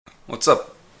What's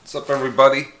up? What's up,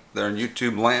 everybody there in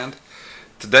YouTube land?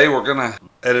 Today we're gonna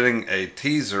editing a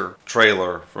teaser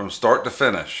trailer from start to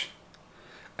finish,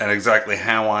 and exactly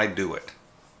how I do it,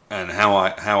 and how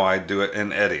I do it in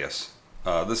Edius.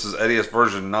 This is Edius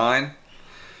version 9.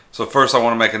 So first, I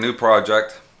want to make a new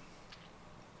project.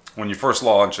 When you first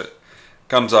launch it,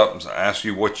 comes up and asks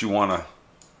you what you want to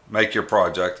make your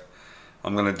project.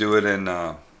 I'm gonna do it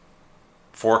in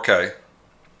 4K.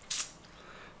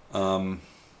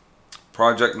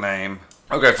 Project name.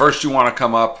 Okay, first you want to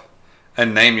come up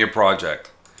and name your project.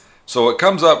 So it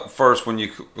comes up first when you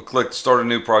click start a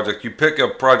new project. You pick a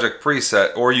project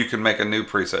preset, or you can make a new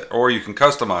preset, or you can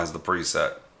customize the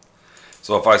preset.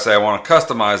 So if I say I want to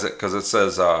customize it, because it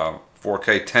says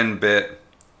 4K 10-bit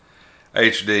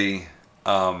HD,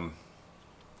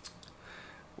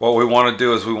 what we want to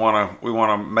do is we want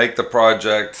to make the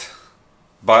project.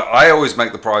 But I always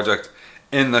make the project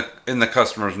in the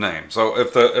customer's name. So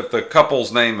if the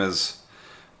couple's name is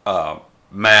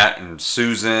Matt and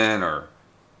Susan, or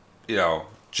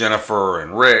Jennifer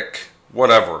and Rick,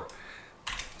 whatever,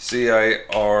 Carleen,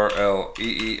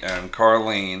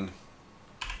 Carleen.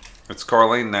 It's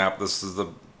Carleen Knapp. This is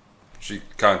she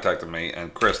contacted me,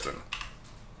 and Kristen.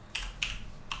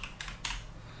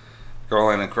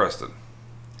 Carleen and Kristen.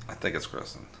 I think it's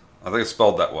Kristen. I think it's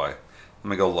spelled that way. Let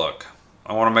me go look.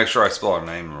 I want to make sure I spell her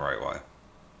name the right way.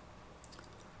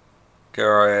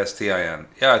 Kristin.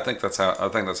 Yeah, I think that's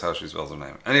how she spells her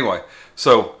name. Anyway,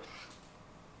 so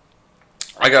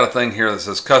I got a thing here that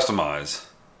says customize.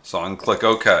 So I can click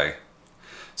OK.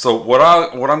 So what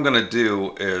I'm going to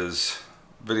do is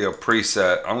video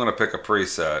preset. I'm going to pick a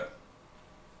preset.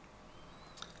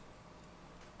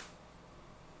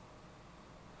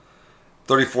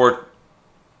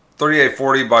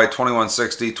 $3840 by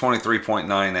 2160,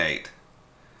 23.98.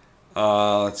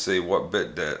 Let's see, what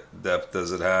bit depth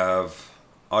does it have?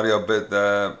 Audio bit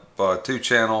depth, 2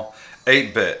 channel,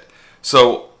 8-bit.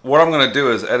 So what I'm going to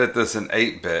do is edit this in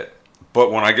 8-bit,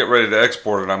 but when I get ready to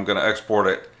export it, I'm going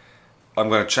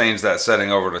to change that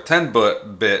setting over to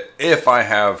 10-bit if I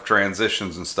have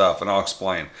transitions and stuff, and I'll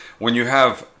explain. When you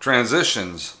have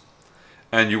transitions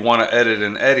and you want to edit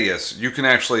in Edius, you can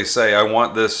actually say, I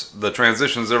want the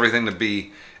transitions, everything to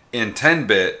be in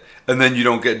 10-bit, and then you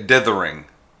don't get dithering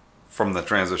from the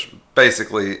transition.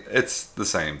 Basically, it's the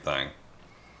same thing.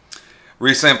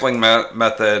 Resampling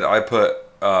method, I put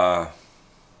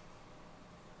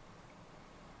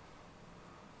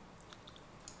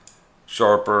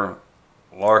sharper,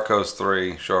 Larcos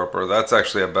 3 sharper. That's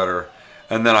actually a better.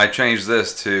 And then I changed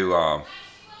this to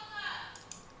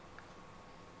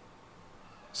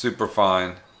super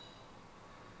fine.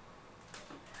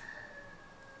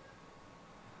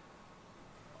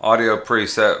 Audio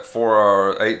preset 4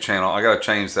 or 8 channel. I gotta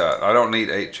change that. I don't need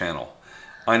 8 channel.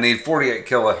 I need 48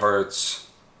 kilohertz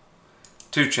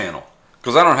 2 channel,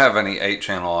 because I don't have any 8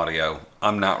 channel audio.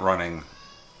 I'm not running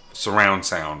surround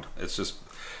sound. It's just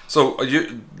so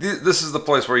this is the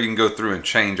place where you can go through and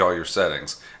change all your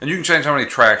settings, and you can change how many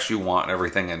tracks you want and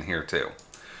everything in here too.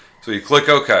 So you click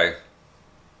OK,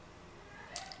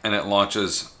 and it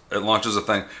launches a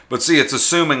thing. But see, it's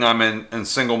assuming I'm in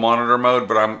single monitor mode,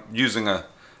 but I'm using a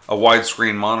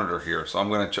widescreen monitor here. So I'm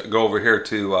going to go over here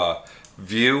to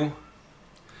view.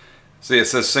 See, it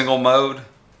says single mode.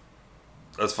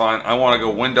 That's fine. I want to go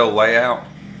window layout,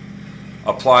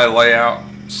 apply layout,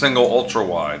 single ultra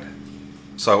wide.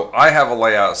 So I have a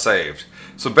layout saved.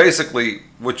 So basically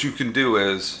what you can do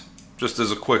is, just as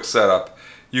a quick setup,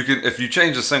 you can, if you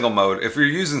change the single mode, if you're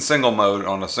using single mode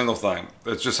on a single thing,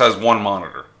 it just has one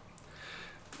monitor.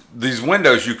 These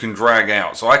windows you can drag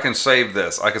out. So I can save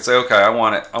this. I can say, okay, I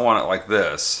want it like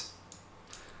this.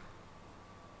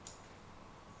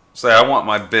 Say I want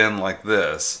my bin like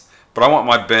this, but I want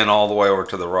my bin all the way over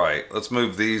to the right. Let's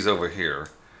move these over here.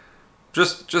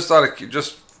 Just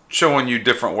showing you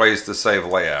different ways to save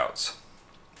layouts.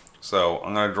 So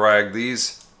I'm going to drag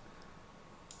these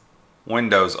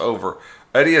windows over.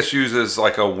 Edius uses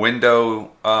like a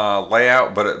window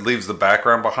layout, but it leaves the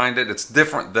background behind it. It's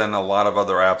different than a lot of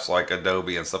other apps like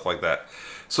Adobe and stuff like that.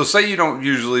 So say you don't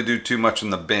usually do too much in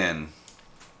the bin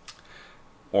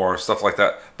or stuff like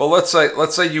that, but let's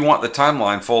say you want the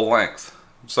timeline full length.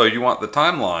 So you want the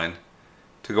timeline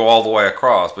to go all the way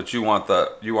across, but you want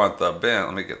the bin.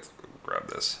 Let me grab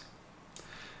this.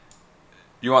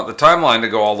 You want the timeline to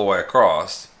go all the way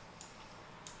across.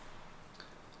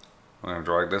 I'm going to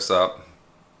drag this up.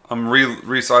 I'm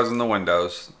resizing the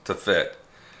windows to fit.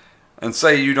 And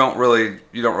say you don't really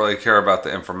care about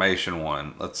the information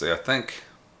one. Let's see. I think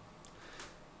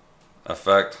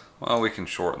effect. Well, we can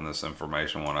shorten this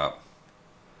information one up.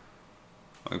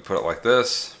 Let me put it like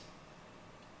this.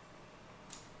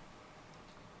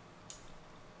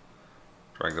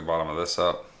 Drag the bottom of this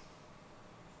up.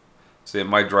 See, it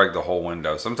might drag the whole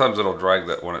window. Sometimes it'll drag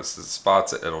that when it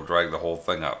spots it, it'll drag the whole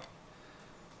thing up.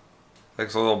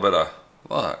 Takes a little bit of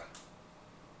luck.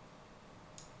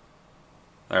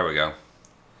 There we go.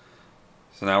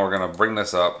 So now we're going to bring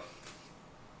this up.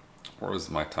 Where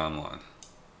was my timeline?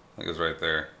 I think it was right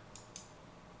there.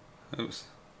 Oops.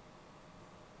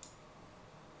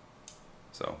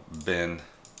 So, bin,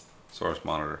 source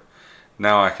monitor.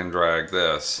 Now I can drag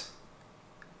this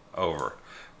over.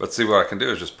 But see, what I can do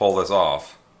is just pull this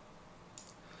off.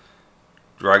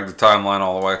 Drag the timeline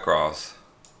all the way across.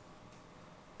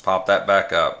 Pop that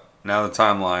back up. Now the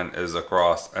timeline is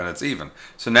across and it's even.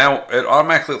 So now it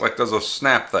automatically like does a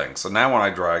snap thing. So now when I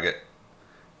drag it,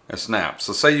 it snaps.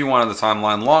 So say you wanted the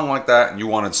timeline long like that and you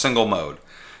wanted single mode.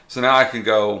 So now I can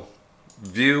go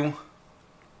view,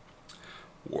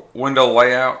 window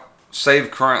layout,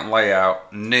 save current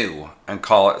layout, new, and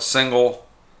call it single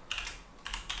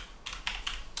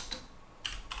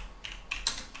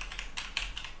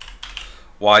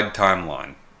wide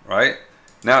timeline, right?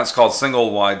 Now it's called single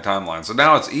wide timeline. So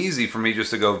now it's easy for me just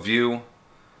to go view,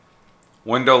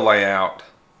 window layout,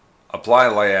 apply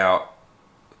layout,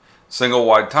 single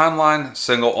wide timeline,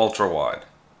 single ultra wide,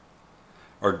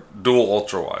 or dual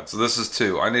ultra wide. So this is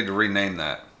 2. I need to rename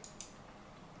that.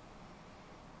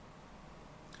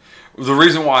 The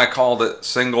reason why I called it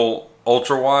single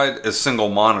ultra wide is single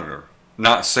monitor,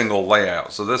 not single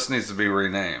layout. So this needs to be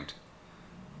renamed.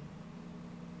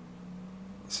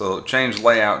 So change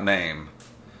layout name.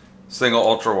 Single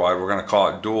ultra wide, we're going to call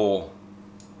it dual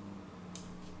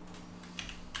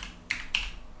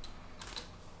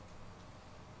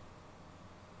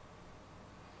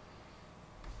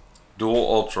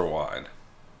ultra wide.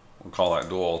 We'll call that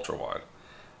dual ultra wide.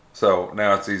 So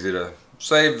now it's easy to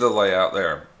save the layout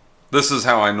there. This is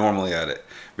how I normally edit,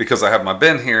 because I have my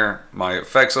bin here, my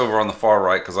effects over on the far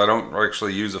right, because I don't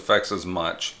actually use effects as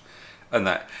much, and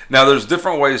that. Now there's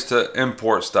different ways to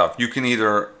import stuff. You can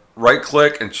either right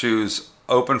click and choose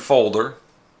open folder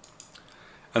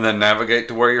and then navigate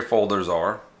to where your folders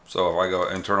are. So if I go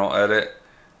internal edit,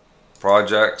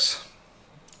 projects,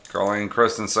 Carlene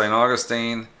Kristen St.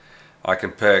 Augustine, I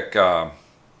can pick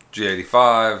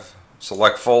G85,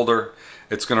 select folder.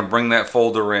 It's going to bring that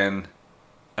folder in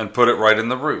and put it right in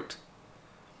the root.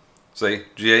 See,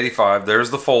 G85, there's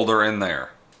the folder in there.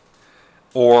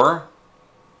 Or,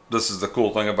 this is the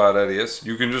cool thing about Edius,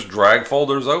 you can just drag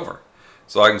folders over.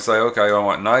 So I can say, okay, I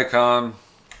want Nikon,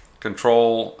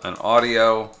 control, and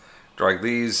audio. Drag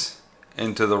these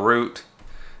into the root.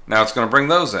 Now it's going to bring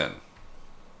those in.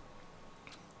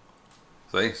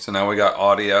 See? So now we got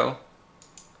audio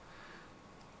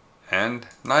and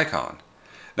Nikon.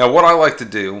 Now what I like to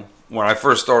do when I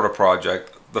first start a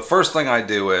project, the first thing I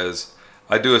do is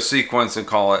I do a sequence and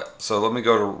call it, so let me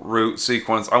go to root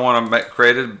sequence. I want to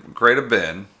create a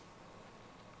bin.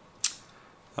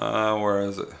 Where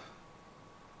is it?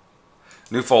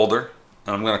 New folder,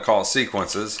 and I'm going to call it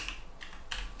sequences.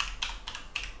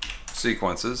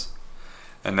 Sequences.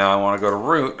 And now I want to go to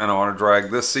root, and I want to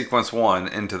drag this sequence 1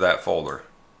 into that folder.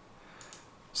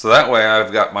 So that way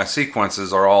I've got my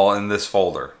sequences are all in this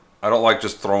folder. I don't like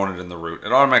just throwing it in the root.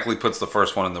 It automatically puts the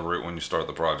first one in the root when you start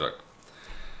the project.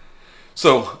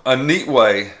 So a neat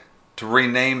way to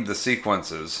rename the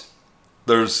sequences,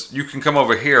 you can come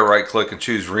over here, right click and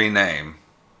choose rename.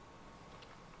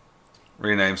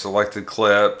 Rename selected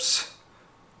clips,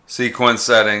 sequence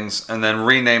settings, and then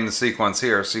rename the sequence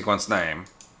here, sequence name.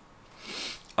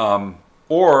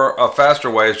 Or a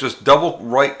faster way is just double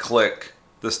right click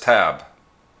this tab.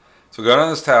 So go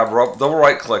down this tab, double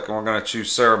right click, and we're going to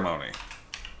choose ceremony.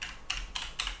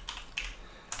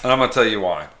 And I'm going to tell you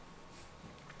why.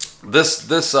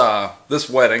 This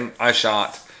wedding I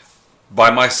shot by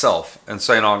myself in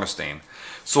St. Augustine.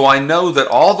 So I know that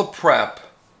all the prep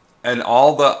and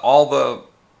all the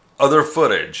other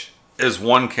footage is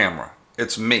one camera.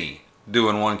 It's me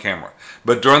doing one camera.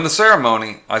 But during the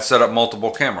ceremony, I set up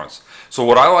multiple cameras. So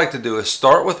what I like to do is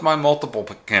start with my multiple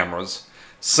cameras,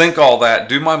 sync all that,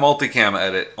 do my multicam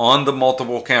edit on the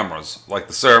multiple cameras, like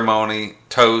the ceremony,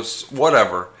 toast,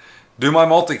 whatever. Do my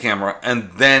multi-camera and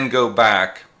then go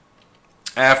back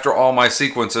after all my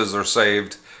sequences are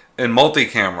saved in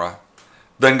multi-camera,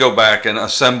 then go back and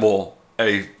assemble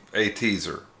a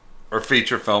teaser or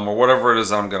feature film or whatever it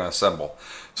is I'm going to assemble.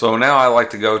 So now I like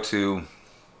to go to,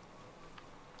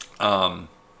 I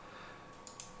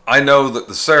know that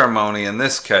the ceremony in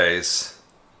this case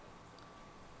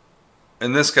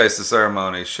the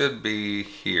ceremony should be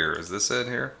here. Is this it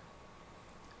here?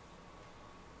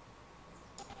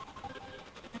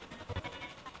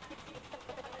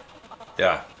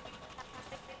 Yeah.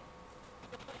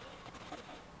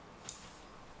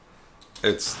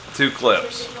 It's 2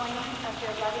 clips.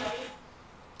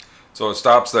 So it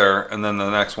stops there, and then the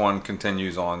next one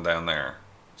continues on down there.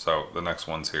 So the next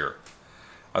one's here.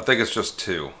 I think it's just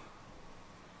 2.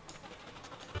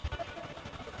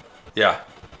 Yeah.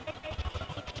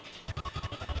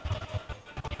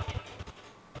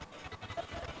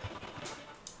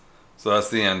 So that's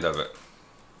the end of it.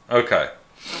 Okay.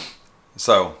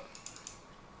 So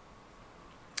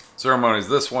ceremonies,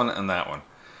 this one and that one.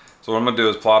 So what I'm going to do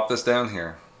is plop this down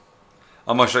here.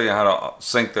 I'm going to show you how to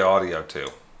sync the audio too.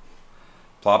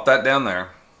 Plop that down there.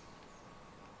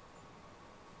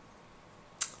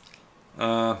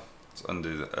 Let's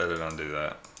undo that, undo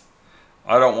that.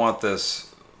 I don't want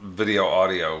this video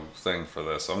audio thing for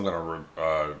this. I'm going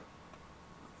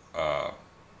to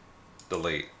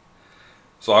delete.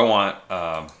 So I want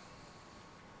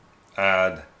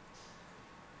add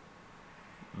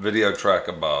video track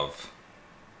above.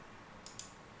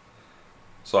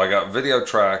 So I got video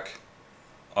track,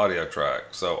 audio track.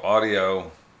 So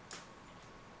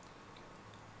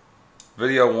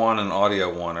video 1 and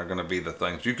audio 1 are going to be the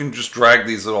things. You can just drag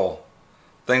these little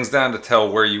things down to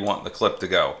tell where you want the clip to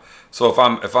go. So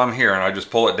if I'm here and I just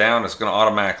pull it down, it's going to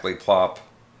automatically plop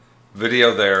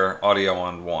video there, audio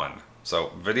on 1.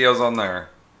 So video's on there,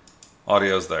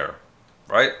 audio's there,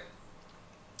 right?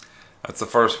 That's the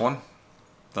first one.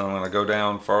 Then I'm going to go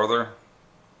down further.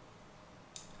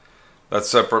 That's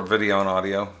separate video and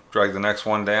audio. Drag the next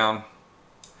one down.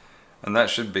 And that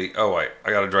should be, oh wait, I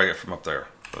got to drag it from up there.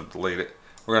 So delete it.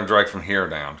 We're going to drag from here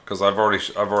down because I've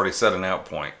already set an out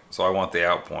point. So I want the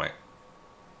out point.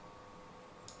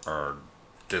 Or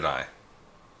did I?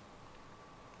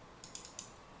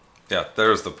 Yeah,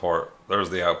 there's the part. There's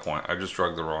the out point. I just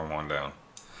drug the wrong one down.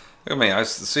 Look at me.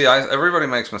 Everybody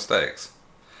makes mistakes.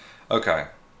 Okay.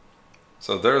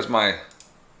 So there's my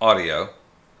audio.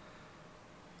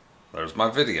 There's my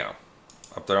video.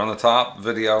 Up there on the top,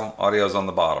 video, audio's on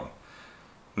the bottom.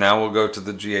 Now we'll go to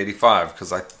the G85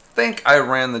 because I think I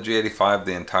ran the G85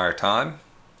 the entire time.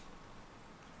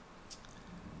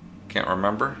 Can't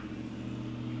remember.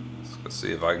 Let's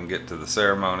see if I can get to the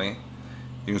ceremony.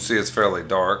 You can see it's fairly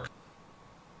dark.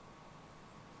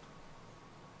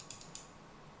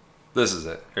 This is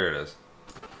it. Here it is.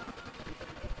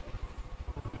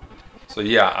 So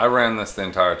yeah, I ran this the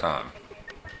entire time.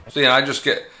 So yeah,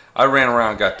 I ran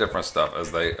around, got different stuff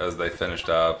as they finished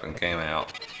up and came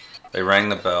out. They rang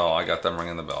the bell. I got them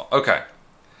ringing the bell. Okay.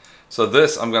 So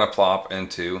this I'm going to plop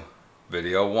into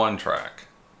video 1 track,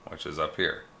 which is up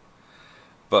here.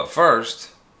 But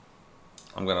first,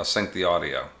 I'm going to sync the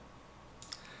audio.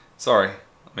 Sorry,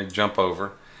 let me jump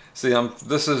over. See,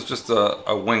 this is just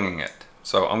a winging it.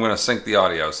 So I'm going to sync the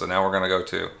audio. So now we're going to go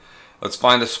to, let's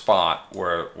find a spot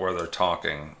where they're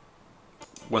talking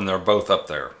when they're both up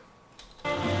there.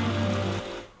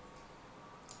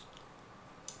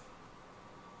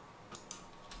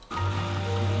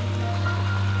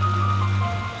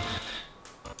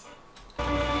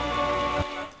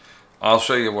 I'll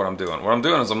show you what I'm doing. What I'm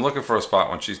doing is I'm looking for a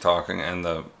spot when she's talking and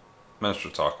the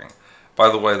minister's talking. By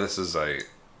the way, this is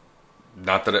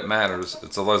not that it matters,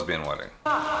 it's a lesbian wedding.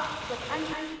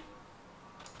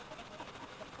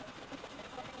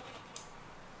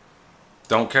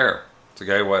 Don't care. It's a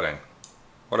gay wedding.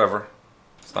 Whatever.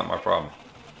 It's not my problem.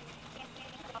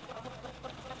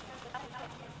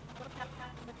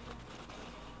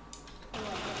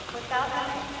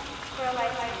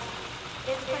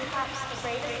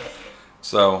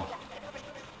 So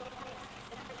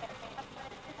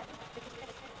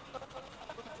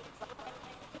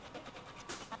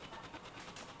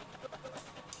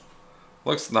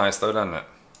looks nice though, doesn't it?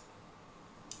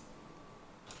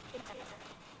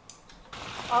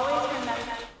 Always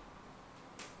remember.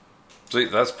 See,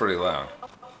 that's pretty loud.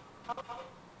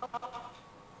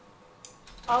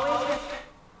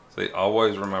 See,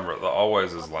 always remember, the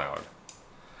always is loud.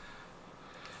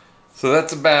 So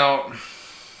that's about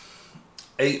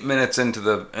 8 minutes into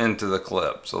the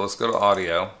clip. So let's go to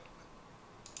audio.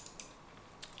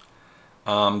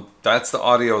 That's the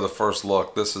audio of the first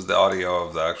look. This is the audio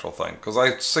of the actual thing, because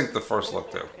I sync the first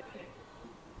look too.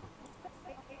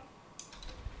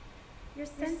 Your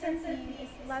sentencing is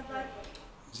lovely.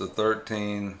 It's a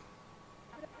 13.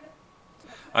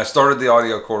 I started the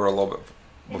audio quarter a little bit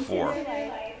before.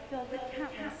 Filled with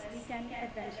countless weekend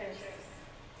adventures.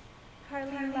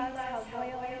 Carlene loves how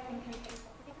loyal and consistent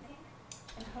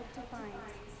and hope to find.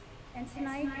 And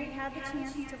tonight we had the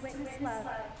chance to witness love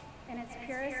in its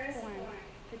purest form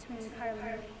between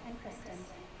Carlene and Kristen.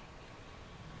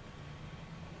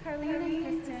 Carlene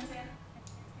and Kristen.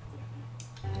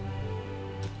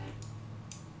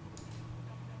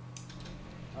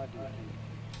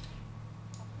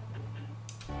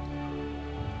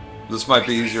 This might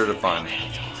be easier to find. Is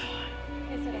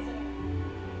it?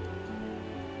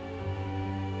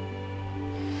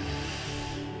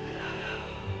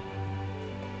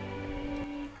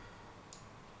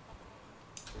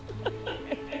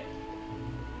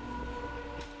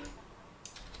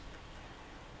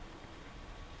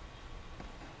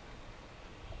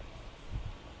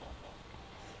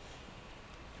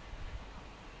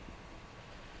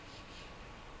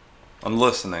 I'm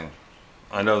listening.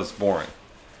 I know it's boring.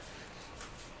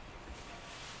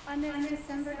 On this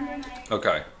December night.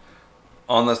 Okay.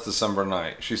 On this December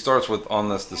night. She starts with on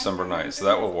this December night, so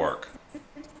that will work.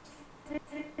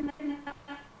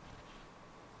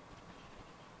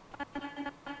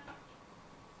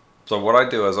 So what I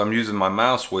do is I'm using my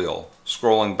mouse wheel,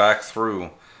 scrolling back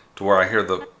through to where I hear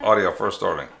the audio first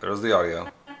starting. There's the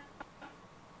audio.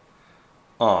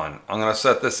 On. I'm going to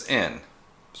set this in.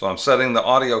 So I'm setting the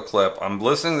audio clip. I'm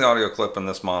listening to the audio clip in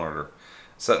this monitor,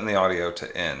 setting the audio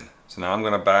to in. So now I'm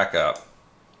going to back up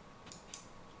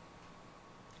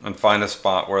and find a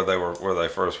spot where they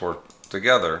first were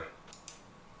together.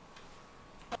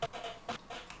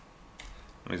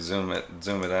 Let me zoom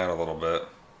it out a little bit.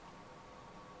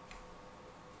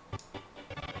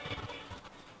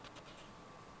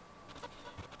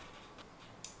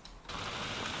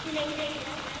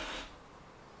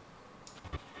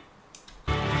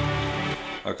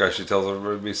 Okay, she tells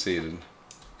everybody to be seated.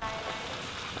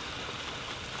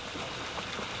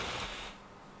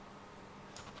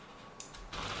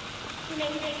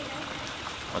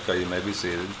 Okay, you may be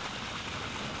seated.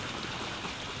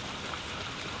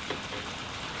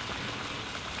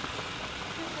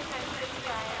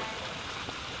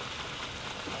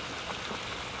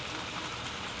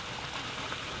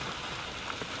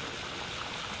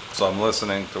 So I'm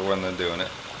listening to when they're doing it.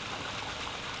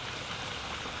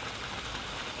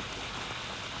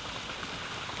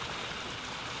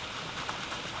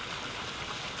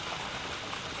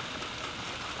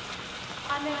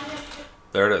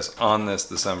 There it is, on this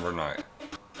December night.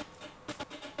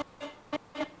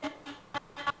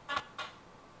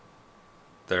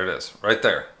 There it is, right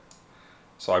there.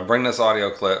 So I bring this audio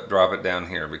clip, drop it down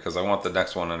here because I want the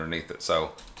next one underneath it.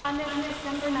 So On this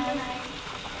December night,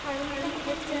 Carly and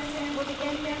Kristen will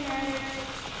begin their marriage.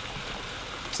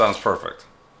 sounds perfect.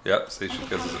 Yep, see, she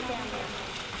kisses it.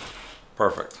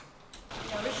 Perfect.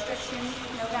 No restrictions,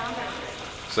 no boundaries.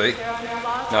 See? There are no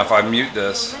laws. Now if I mute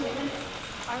this,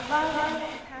 Our love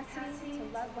and capacity to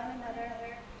love one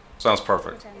another. sounds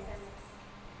perfect.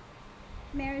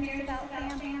 Marriage is about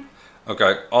family.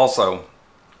 Okay, also,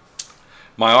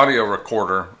 my audio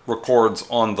recorder records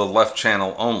on the left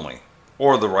channel only,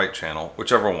 or the right channel,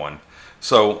 whichever one.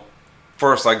 So,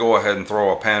 first I go ahead and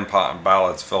throw a pan, pot, and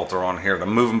ballads filter on here to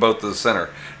move them both to the center.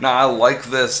 Now, I like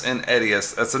this in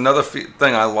Edius. That's another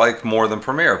thing I like more than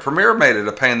Premiere. Premiere made it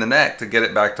a pain in the neck to get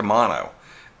it back to mono.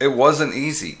 It wasn't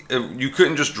easy. You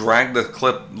couldn't just drag the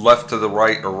clip left to the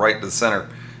right or right to the center.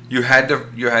 You had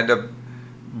to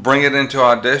bring it into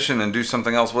Audition and do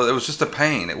something else with it. It was just a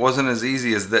pain. It wasn't as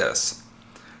easy as this.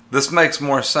 This makes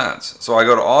more sense. So I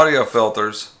go to Audio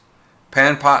Filters,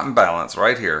 Pan, Pot, and Balance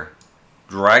right here.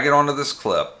 Drag it onto this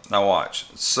clip. Now watch.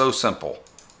 It's so simple.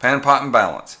 Pan, Pot, and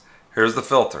Balance. Here's the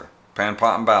filter. Pan,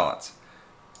 Pot, and Balance.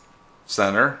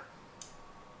 Center.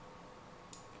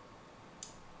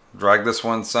 Drag this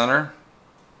one center.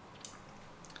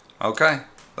 Okay.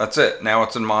 That's it. Now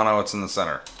it's in mono. It's in the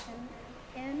center.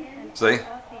 In and See?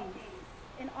 all things,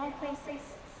 in all places,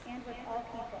 and with all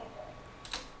people.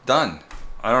 Done.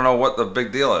 I don't know what the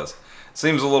big deal is.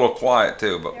 Seems a little quiet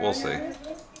too, but we'll see. And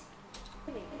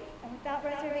without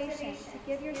reservation, to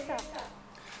give yourself.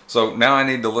 So now I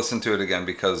need to listen to it again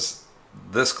because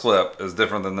this clip is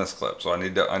different than this clip. So I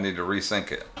need to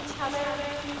resync it. Each other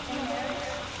in marriage.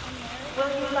 Will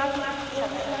you love each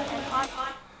other and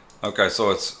honor Okay,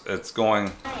 so it's going.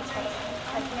 each other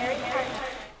as married partners?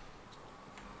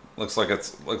 Looks like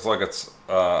it's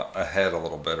ahead a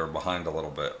little bit or behind a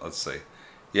little bit. Let's see.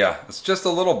 Yeah, it's just a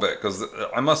little bit because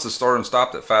I must have started and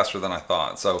stopped it faster than I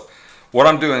thought. So what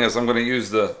I'm doing is I'm going to use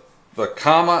the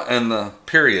comma and the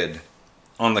period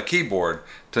on the keyboard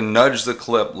to nudge the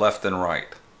clip left and right.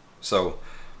 So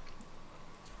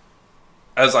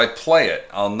as I play it,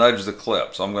 I'll nudge the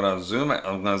clip. So I'm going to zoom in.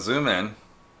 I'm going to zoom in,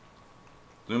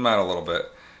 zoom out a little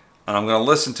bit, and I'm going to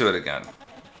listen to it again.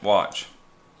 Watch.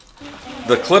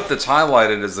 The clip that's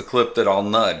highlighted is the clip that I'll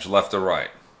nudge left or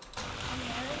right.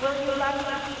 Will you love each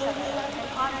other and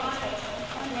honor each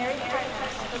other as married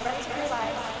partners for the rest of your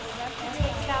lives and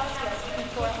take vows here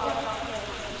before all of us?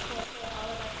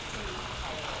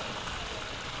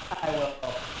 I will.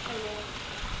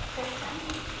 Kristen,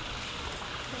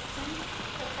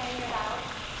 prepare your vows.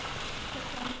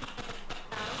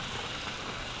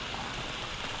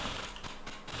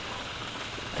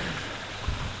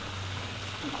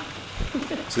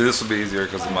 See, this will be easier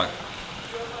because of my...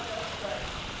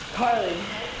 Carly,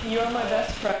 you're my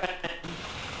best friend.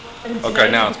 And Okay,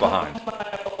 tonight now you it's become behind.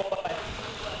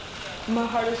 My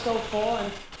heart is so full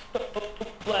and so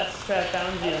blessed to have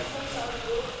found you.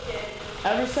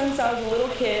 Ever since I was a little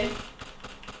kid,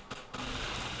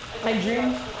 I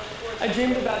dreamed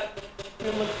about you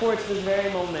and looked forward to this very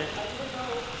moment.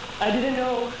 I didn't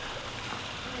know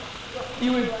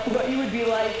what you would be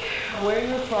like, where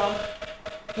you were from,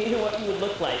 even what you would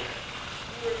look like.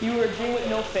 You were a dream with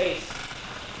no face.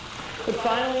 But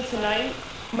finally tonight,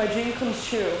 my dream comes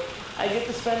true. I get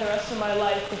to spend the rest of my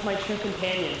life with my true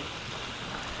companion.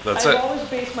 That's I've it. always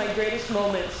based my greatest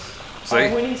moments See?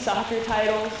 on winning soccer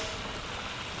titles,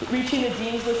 reaching the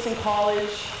dean's list in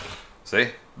college. See?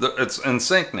 It's in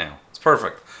sync now. It's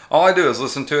perfect. All I do is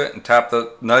listen to it and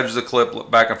nudge the clip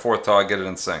back and forth till I get it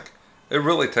in sync. It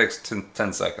really takes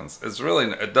 10 seconds.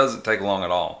 It doesn't take long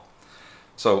at all.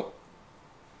 So,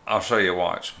 I'll show you,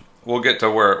 watch. We'll get to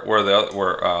where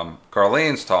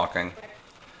Carlene's talking.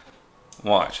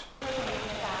 Watch.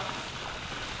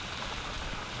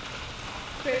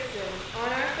 Kristen,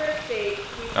 on our first date,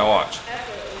 we Now watch.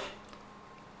 effortlessly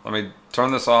Let me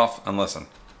turn this off and listen.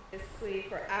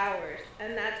 for hours,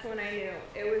 and that's when I knew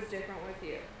it was different with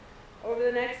you. Over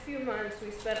the next few months, we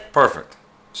spent Perfect.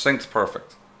 Synced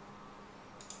perfect.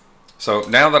 So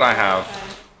now that I have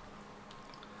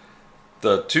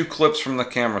the two clips from the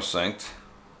camera synced,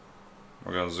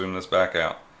 we're going to zoom this back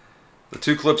out. The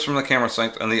two clips from the camera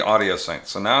synced and the audio synced.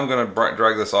 So now I'm going to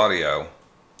drag this audio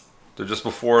to just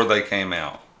before they came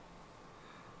out.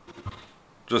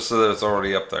 Just so that it's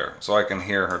already up there. So I can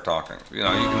hear her talking. You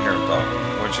know, you can hear her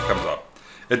talking when she comes up.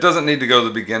 It doesn't need to go to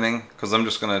the beginning because I'm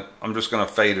just gonna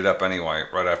fade it up anyway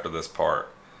right after this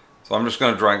part. So I'm just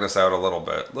gonna drag this out a little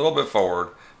bit forward,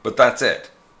 but that's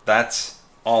it. That's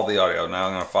all the audio. Now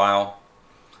I'm gonna file.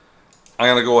 I'm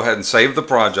gonna go ahead and save the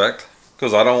project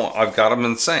because I've got them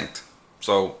in synced.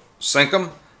 So sync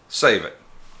them, save it.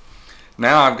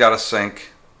 Now I've got to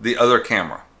sync the other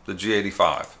camera, the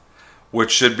G85,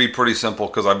 which should be pretty simple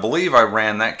because I believe I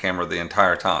ran that camera the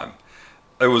entire time.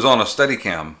 It was on a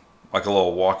Steadicam, like a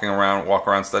little walk around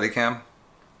Steadicam.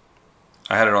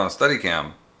 I had it on a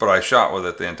Steadicam, but I shot with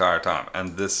it the entire time.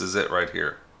 And this is it right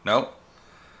here. Nope.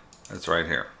 It's right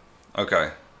here.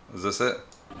 Okay. Is this it?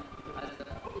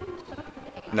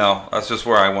 No, that's just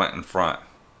where I went in front.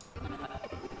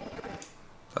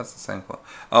 That's the same clip.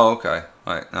 Oh, okay.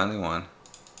 All right, 91.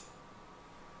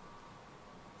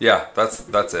 Yeah, that's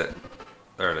it.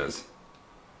 There it is.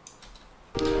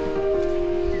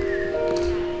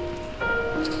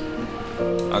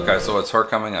 Okay, so it's her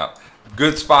coming up.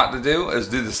 Good spot to do is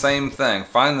do the same thing.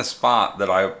 Find the spot that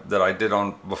I did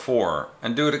on before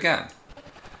and do it again.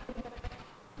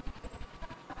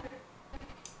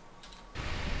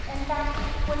 In fact,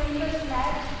 when we first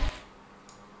met,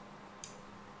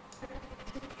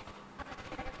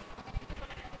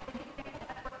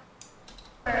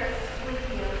 with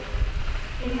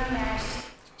you in her marriage.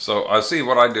 So I see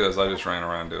what I do is I just ran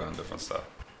around doing different stuff.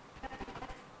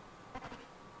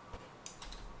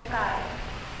 God,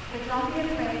 but don't be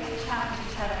afraid to challenge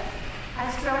each other,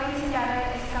 as growing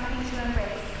together is something to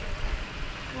embrace.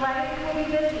 Life will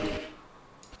be busy.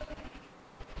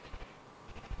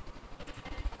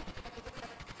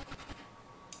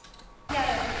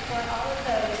 Together for all of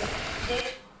those.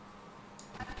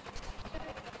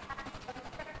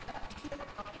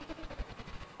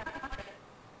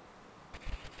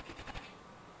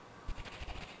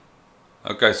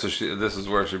 Okay, so this is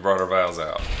where she brought her vows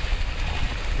out.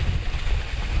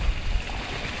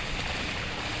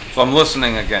 So I'm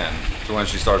listening again to when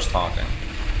she starts talking.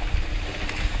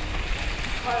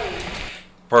 Carly,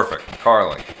 Perfect.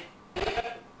 Carly.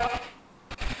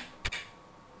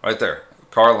 Right there.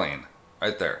 Carlene.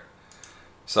 Right there.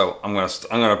 So I'm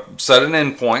gonna set an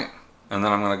end point, and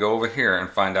then I'm gonna go over here and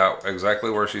find out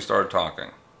exactly where she started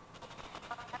talking.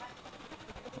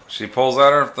 She pulls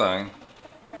out her thing.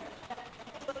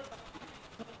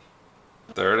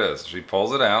 There it is. She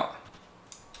pulls it out.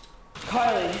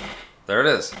 Carly. There it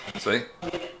is. See?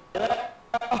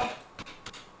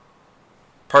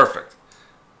 Perfect.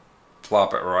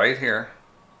 Plop it right here.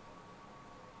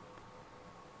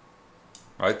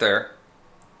 Right there.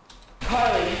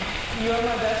 Carly, you are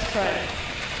my best friend.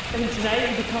 And tonight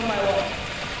you become my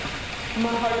wife.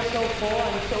 My heart is so full,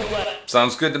 I'm so blessed.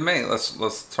 Sounds good to me.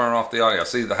 Let's turn off the audio.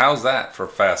 See, how's that for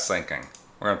fast syncing?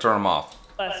 We're gonna turn them off.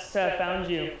 Blessed to have found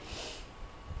you.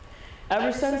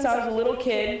 Ever since I was a little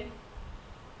kid,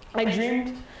 I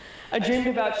dreamed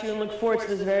about you and looked forward to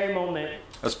this very moment.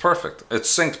 It's perfect.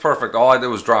 It's synced perfect. All I did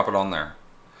was drop it on there.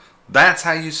 That's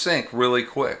how you sync really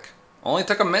quick. Only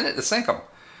took a minute to sync them.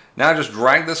 Now I just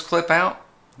drag this clip out.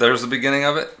 There's the beginning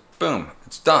of it. Boom,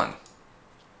 it's done.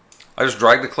 I just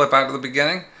dragged the clip out to the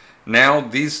beginning. Now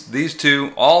these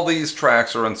two, all these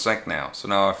tracks are in sync now. So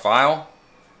now I file,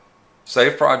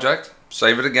 save project,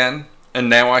 save it again, and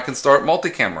now I can start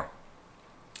multi-camera.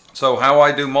 So how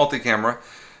I do multi-camera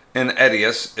in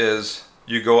Edius is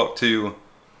you go up to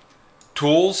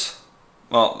Tools.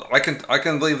 Well, I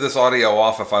can leave this audio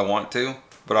off if I want to,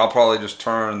 but I'll probably just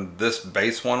turn this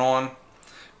bass one on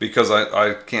because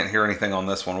I can't hear anything on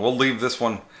this one. We'll leave this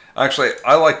one. Actually,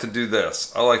 I like to do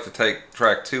this. I like to take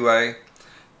track 2A.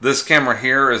 This camera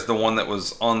here is the one that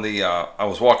was on the, I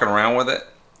was walking around with it.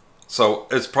 So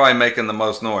it's probably making the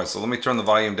most noise. So let me turn the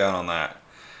volume down on that.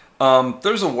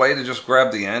 There's a way to just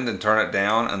grab the end and turn it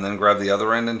down and then grab the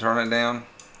other end and turn it down.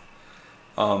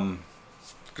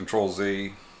 Control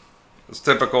Z. It's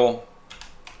typical.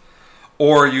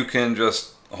 Or you can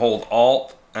just hold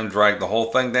Alt and drag the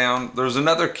whole thing down. There's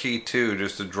another key too,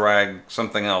 just to drag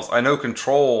something else. I know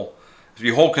Control, if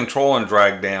you hold Control and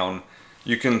drag down,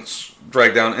 you can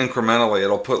drag down incrementally.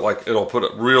 It'll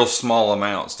put real small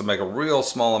amounts to make a real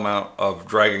small amount of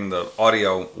dragging the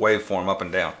audio waveform up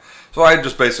and down. So I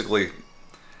just basically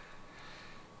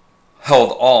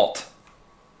held Alt,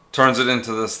 turns it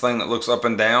into this thing that looks up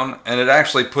and down, and it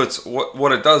actually puts,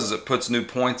 what it does is it puts new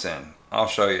points in. I'll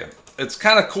show you. It's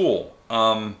kind of cool.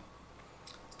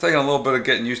 It's taking a little bit of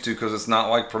getting used to because it's not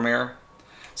like Premiere.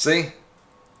 See?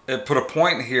 It put a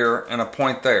point here and a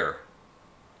point there.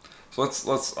 So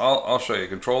I'll show you.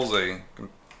 Control Z.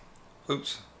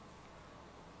 Oops.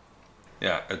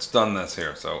 Yeah, it's done this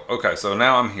here. So, okay, so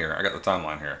now I'm here. I got the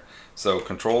timeline here. So,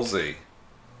 Control Z.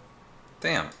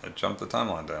 Damn, it jumped the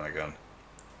timeline down again.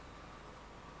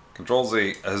 Control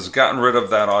Z has gotten rid of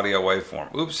that audio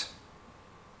waveform. Oops.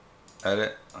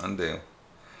 Edit, undo.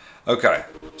 Okay,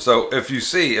 so if you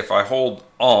see, if I hold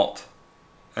Alt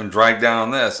and drag down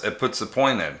on this, it puts the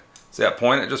point in. See that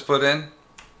point it just put in?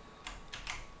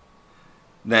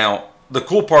 Now, the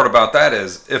cool part about that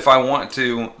is, if I want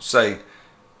to, say,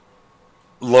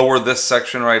 lower this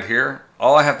section right here,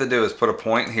 all I have to do is put a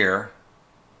point here,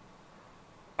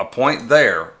 a point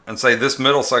there, and say this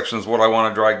middle section is what I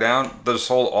want to drag down. Just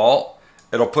hold Alt,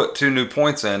 it'll put two new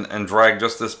points in and drag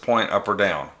just this point up or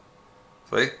down.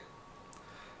 See?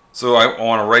 So I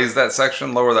want to raise that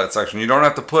section, lower that section. You don't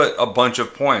have to put a bunch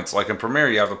of points. Like in Premiere,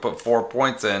 you have to put 4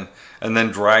 points in and then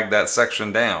drag that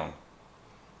section down.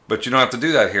 But you don't have to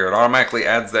do that here. It automatically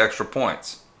adds the extra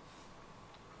points.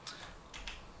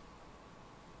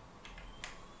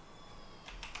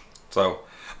 So,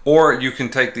 or you can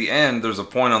take the end, there's a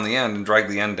point on the end, and drag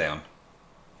the end down.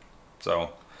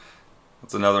 So,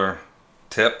 that's another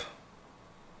tip.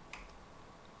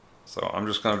 So I'm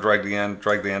just going to drag the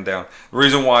end down. The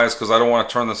reason why is because I don't want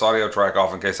to turn this audio track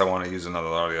off in case I want to use another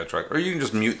audio track. Or you can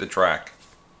just mute the track.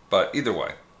 But either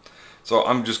way. So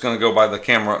I'm just going to go by the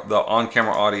camera, the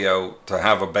on-camera audio to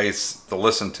have a bass to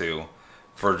listen to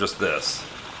for just this.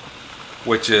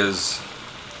 Which is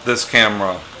this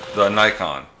camera, the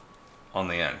Nikon, on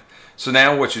the end. So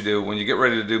now what you do, when you get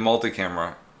ready to do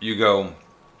multi-camera, you go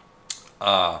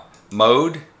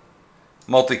mode,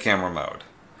 multi-camera mode.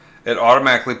 It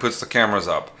automatically puts the cameras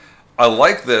up. I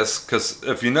like this because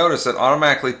if you notice, it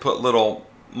automatically put little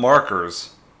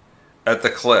markers at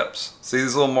the clips. See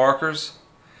these little markers?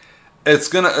 It's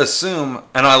going to assume,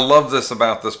 and I love this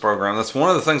about this program, that's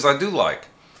one of the things I do like.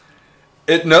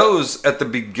 It knows at the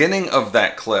beginning of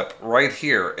that clip, right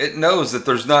here, it knows that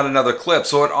there's not another clip,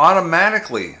 so it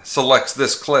automatically selects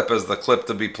this clip as the clip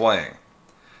to be playing.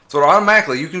 So it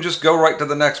automatically, you can just go right to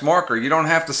the next marker. You don't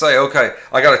have to say, okay,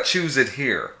 I got to choose it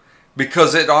here.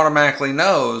 Because it automatically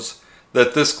knows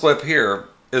that this clip here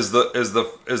is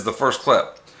the first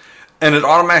clip, and it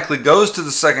automatically goes to the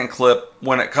second clip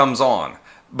when it comes on.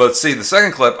 But see, the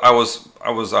second clip I was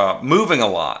moving a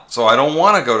lot, so I don't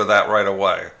want to go to that right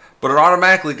away. But it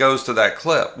automatically goes to that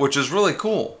clip, which is really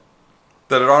cool.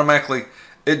 That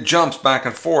it jumps back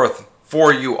and forth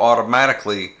for you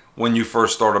automatically when you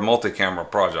first start a multi-camera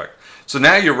project. So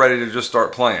now you're ready to just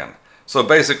start playing. So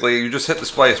basically, you just hit the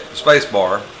space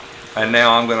bar. And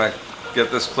now I'm going to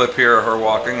get this clip here of her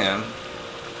walking in.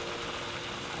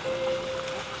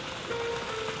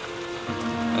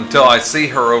 Until I see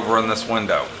her over in this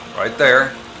window. Right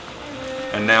there.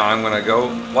 And now I'm going to go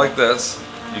like this.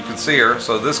 You can see her.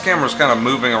 So this camera's kind of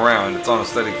moving around. It's on a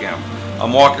Steadicam.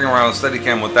 I'm walking around a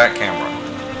Steadicam with that camera.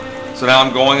 So now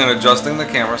I'm going and adjusting the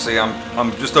camera. See,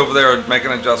 I'm just over there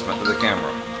making an adjustment to the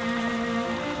camera.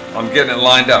 I'm getting it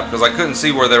lined up because I couldn't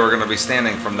see where they were going to be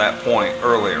standing from that point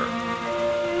earlier.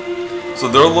 So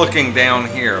they're looking down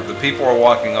here. The people are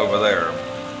walking over there.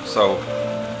 So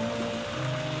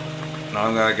Now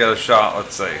I'm gonna get a shot.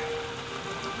 Let's see.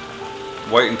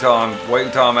 Wait until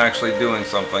I'm actually doing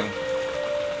something.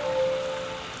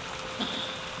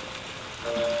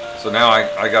 So now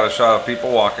I got a shot of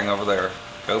people walking over there.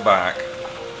 Go back.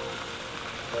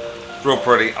 It's real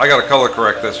pretty. I gotta color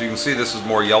correct this. You can see this is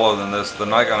more yellow than this. The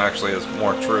Nikon actually is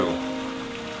more true.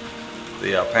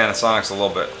 The Panasonic's a little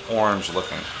bit orange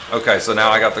looking. Okay, so now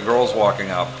I got the girls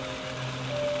walking up.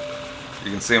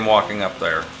 You can see them walking up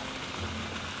there.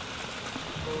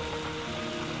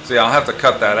 See, I'll have to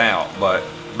cut that out, but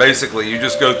basically you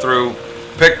just go through,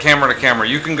 pick camera to camera.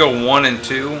 You can go 1 and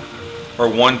 2, or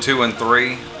 1, 2, and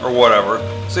 3, or whatever.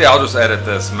 See, I'll just edit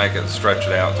this and make it stretch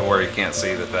it out to where you can't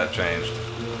see that changed.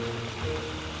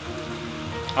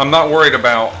 I'm not worried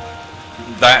about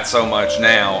that so much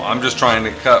now. I'm just trying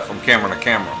to cut from camera to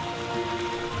camera.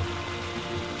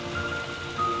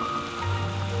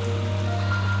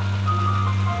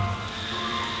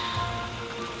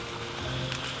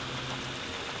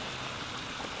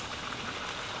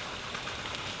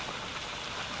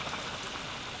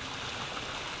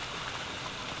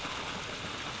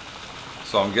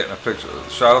 So I'm getting a picture, a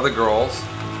shot of the girls.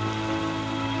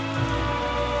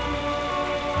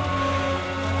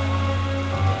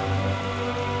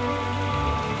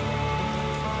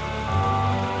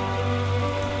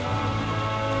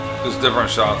 There's different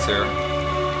shots here.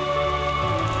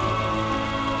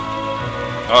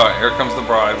 Alright, here comes the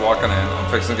bride walking in.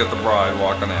 I'm fixing to get the bride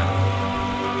walking in.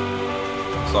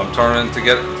 So I'm turning to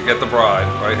get the bride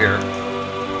right here.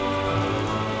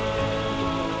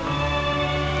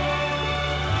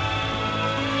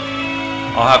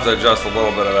 I'll have to adjust a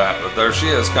little bit of that, but there she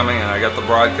is coming in. I got the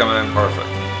bride coming in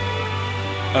perfect.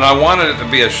 And I wanted it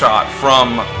to be a shot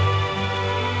from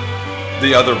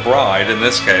the other bride. In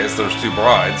this case, there's two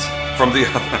brides. From her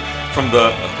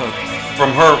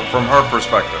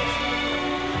perspective.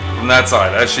 From that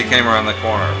side, as she came around the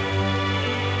corner.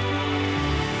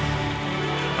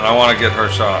 And I want to get her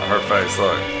shot, her face.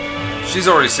 Look. She's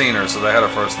already seen her, so they had a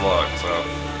first look, so.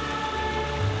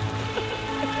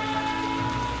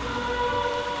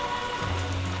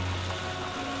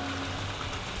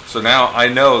 So now I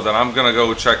know that I'm gonna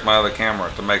go check my other camera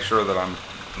to make sure that I'm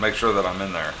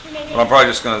in there. But I'm probably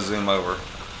just gonna zoom over.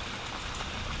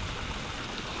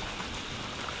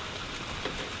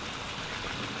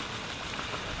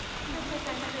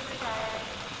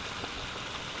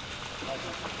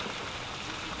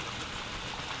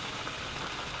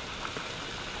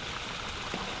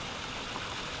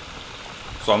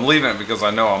 So I'm leaving it because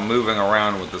I know I'm moving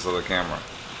around with this other camera.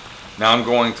 Now I'm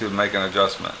going to make an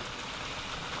adjustment.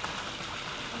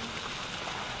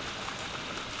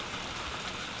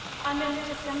 On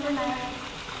December 9th,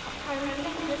 Carlene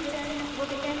and Kristen will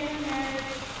begin their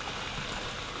marriage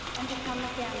and become a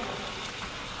family.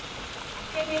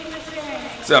 Thank you for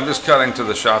sharing. See, I'm just cutting to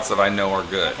the shots that I know are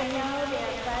good. I know they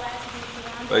are blessed to be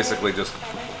surrounded Basically just... by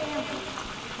their families and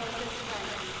closest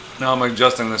friends. Now I'm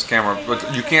adjusting this camera,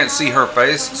 but you can't see her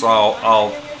face, so I'll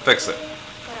fix it. That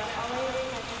are always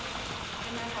present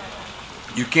in their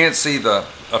hearts. You can't see the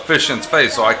officiant's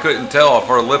face, so I couldn't tell if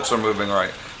her lips are moving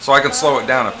right. So I can slow it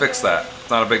down and fix that. It's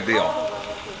not a big deal.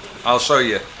 I'll show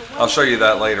you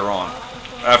that later on,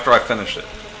 after I finish it.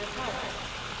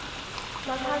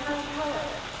 Love has no color,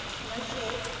 no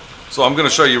shape. So I'm going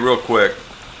to show you real quick.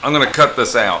 I'm going to cut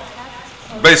this out.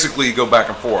 Basically, you go back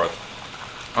and forth.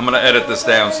 I'm going to edit this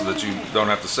down so that you don't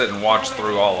have to sit and watch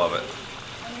through all of it.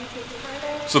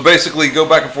 So basically, go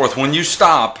back and forth. When you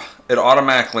stop, it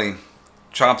automatically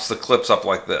chops the clips up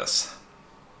like this.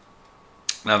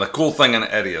 Now the cool thing in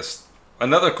Edius,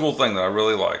 another cool thing that I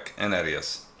really like in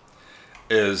Edius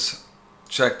is,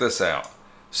 check this out.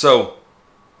 So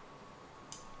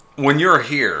when you're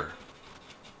here,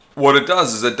 what it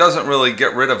does is it doesn't really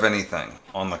get rid of anything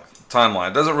on the timeline.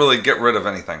 It doesn't really get rid of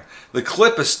anything. The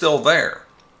clip is still there.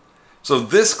 So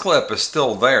this clip is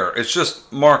still there. It's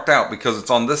just marked out because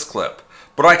it's on this clip.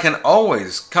 But I can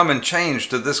always come and change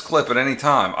to this clip at any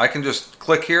time. I can just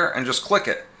click here and just click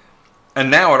it. And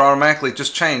now it automatically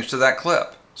just changed to that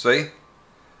clip. See?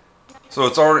 So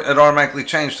it automatically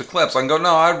changed to clips. I can go,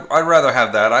 no, I'd rather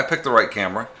have that. I picked the right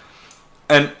camera.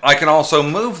 And I can also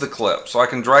move the clip. So I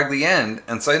can drag the end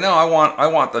and say, no, I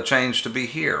want the change to be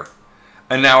here.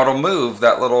 And now it'll move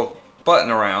that little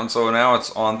button around. So now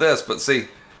it's on this. But see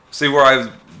where I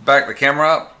backed the camera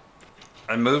up?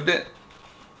 I moved it.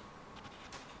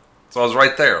 So I was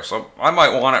right there. So I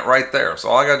might want it right there. So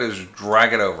all I got to do is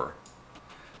drag it over.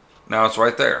 Now it's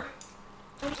right there.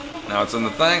 Now it's in the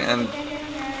thing, and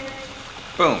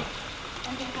boom.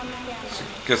 She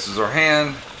kisses her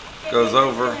hand, goes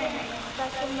over.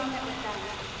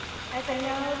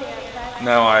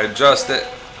 Now I adjust it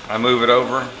I move it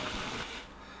over.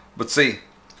 But see,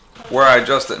 where I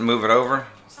adjust it and move it over,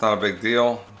 it's not a big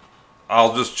deal.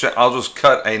 I'll just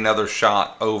cut another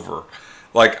shot over.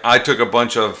 Like I took a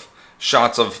bunch of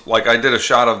shots of, like I did a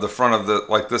shot of the front of the,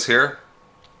 like this here.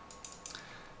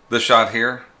 This shot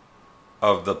here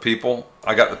of the people.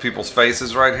 I got the people's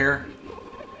faces right here.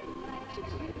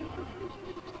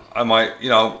 I might, you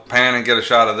know, pan and get a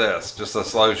shot of this. Just a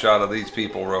slow shot of these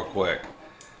people real quick.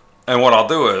 And what I'll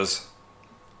do is,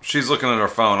 she's looking at her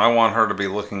phone. I want her to be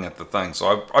looking at the thing.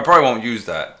 So I probably won't use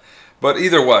that. But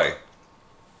either way,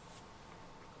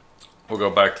 we'll go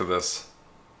back to this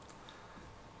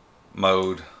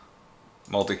mode,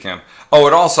 multicam. Oh,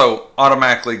 it also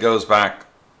automatically goes back.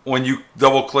 When you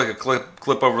double click a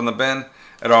clip over in the bin,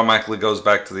 it automatically goes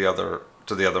back to the other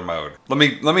mode. Let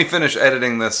me finish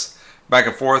editing this back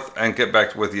and forth and get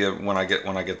back with you when I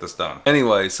get this done.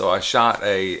 Anyway, so I shot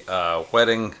a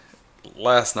wedding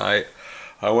last night.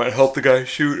 I went and helped the guy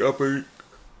shoot up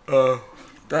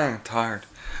dang, I'm tired.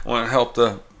 I went and helped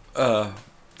a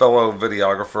fellow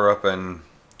videographer up in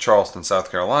Charleston, South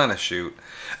Carolina shoot,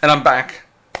 and I'm back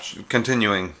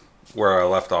continuing where I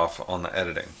left off on the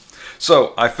editing.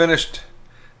 So I finished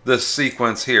this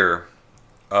sequence here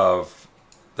of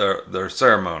their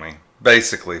ceremony.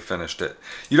 Basically finished it.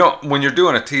 You don't, when you're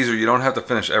doing a teaser, you don't have to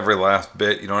finish every last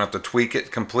bit. You don't have to tweak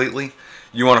it completely.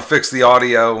 You want to fix the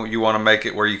audio. You want to make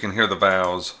it where you can hear the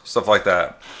vows, stuff like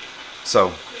that.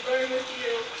 So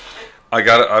I've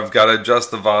got to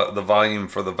adjust the volume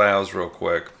for the vows real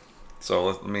quick. So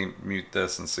let me mute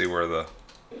this and see where the.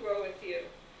 Grow with you,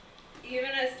 even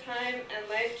as time and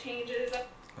life changes.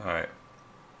 All right.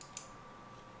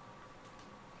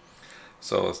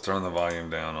 So let's turn the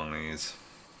volume down on these.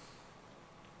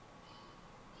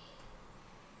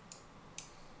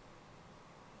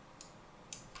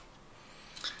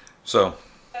 So.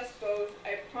 Us both,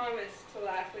 I promise to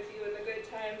laugh with you in the good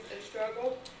times and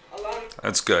struggle along.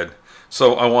 That's good.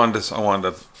 So I wanted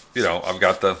to, you know, I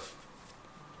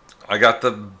got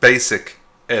the basic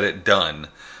edit done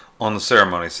on the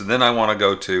ceremony. So then I want to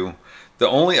go to the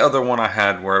only other one I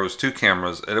had where it was two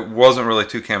cameras. And it wasn't really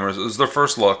two cameras. It was their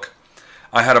first look.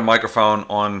 I had a microphone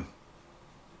on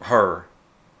her,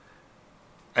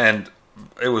 and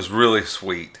it was really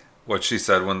sweet what she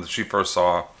said when she first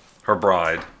saw her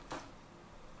bride.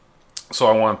 So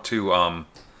I want to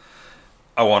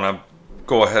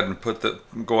go ahead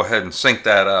and sync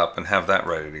that up and have that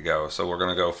ready to go. So we're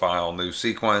gonna go file new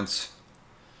sequence,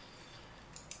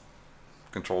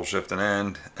 Control Shift and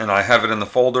End, and I have it in the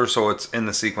folder, so it's in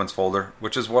the sequence folder,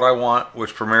 which is what I want,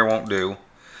 which Premiere won't do.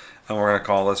 And we're gonna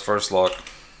call this first look.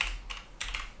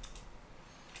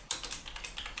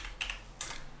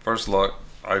 First look.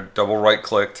 I double right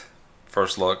clicked.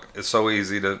 First look. It's so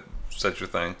easy to set your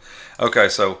thing. Okay,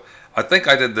 so I think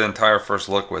I did the entire first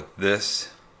look with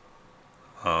this.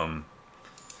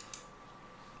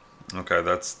 Okay,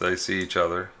 they see each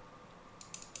other.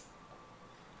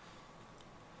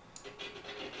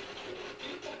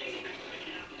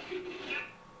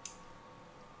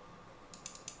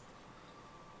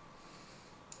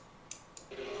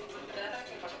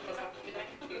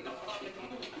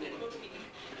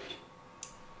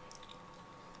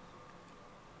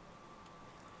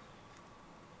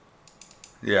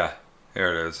 Yeah,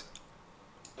 here it is.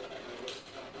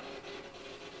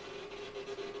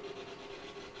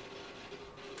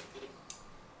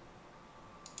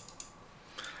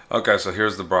 Okay, so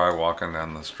here's the bride walking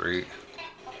down the street.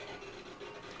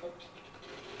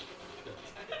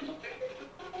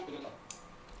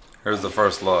 Here's the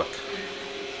first look.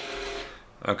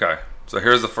 Okay, so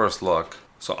here's the first look.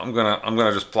 So I'm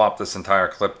gonna just plop this entire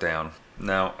clip down.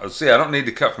 Now, see, I don't need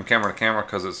to cut from camera to camera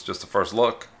because it's just the first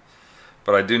look.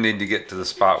 But I do need to get to the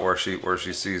spot where she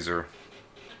sees her.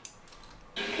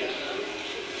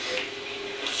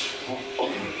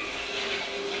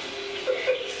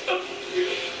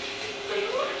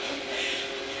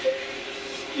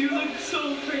 You look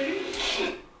so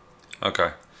pretty.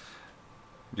 Okay.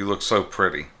 You look so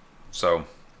pretty. So,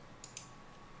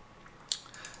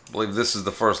 I believe this is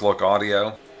the first look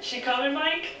audio. She coming,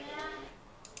 Mike?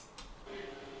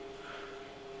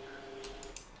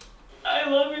 I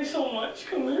love you so much.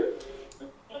 Come here.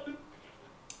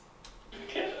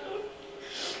 Okay.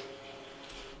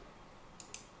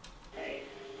 Hey.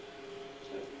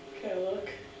 Okay, look.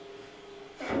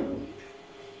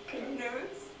 Okay. I'm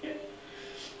nervous. Yeah.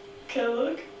 Okay,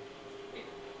 look.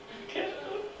 Okay.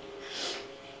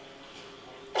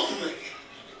 Oh my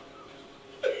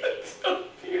God. That's so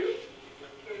beautiful.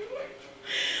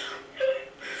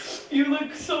 You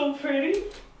look so pretty.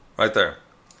 Right there.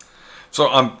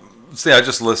 So see, I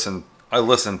just listened I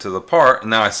listen to the part, and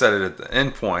now I set it at the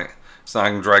end point, so now I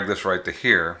can drag this right to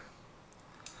here.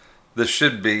 This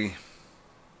should be,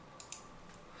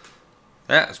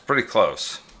 yeah, it's pretty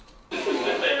close.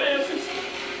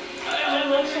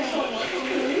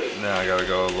 Now I gotta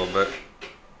go a little bit.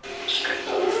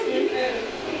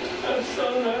 I'm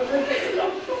so nervous.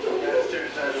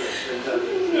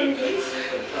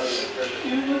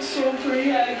 You look so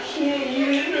pretty, I can't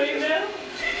use it right now.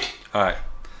 Alright.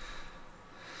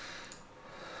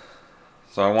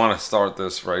 So I want to start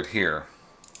this right here.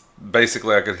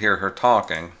 Basically, I could hear her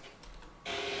talking.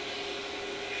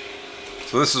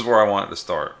 So this is where I want it to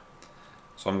start.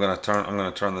 So I'm gonna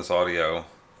turn this audio,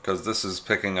 because this is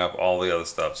picking up all the other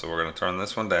stuff. So we're gonna turn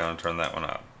this one down and turn that one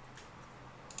up.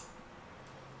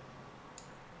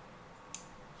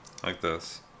 Like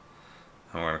this.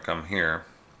 And we're gonna come here.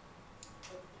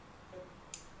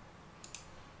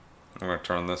 I'm gonna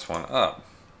turn this one up.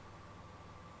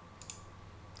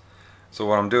 So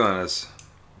what I'm doing is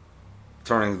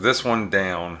turning this one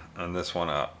down and this one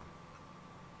up.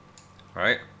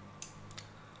 Right?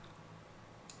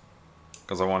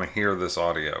 Because I want to hear this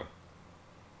audio.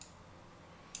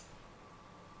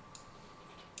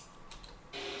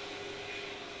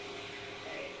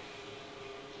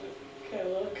 Okay,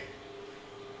 look.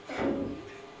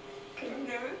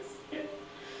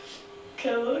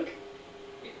 Okay, look.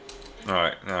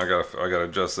 Alright, now I gotta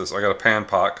adjust this. I gotta pan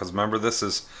pot, because remember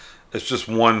it's just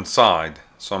one side.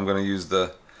 So I'm gonna use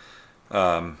the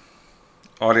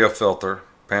audio filter,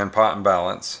 pan pot and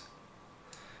balance.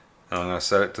 And I'm gonna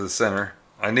set it to the center.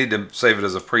 I need to save it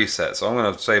as a preset, so I'm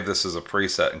going to save this as a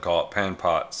preset and call it Pan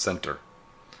Pot Center.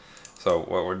 So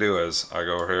what we'll do is I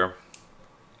go over here.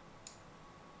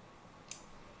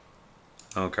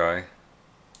 Okay.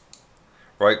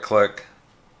 Right click.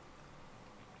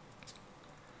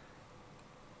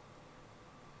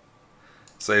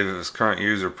 Save as current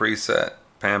user preset,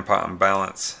 Pan Pot and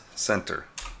Balance Center.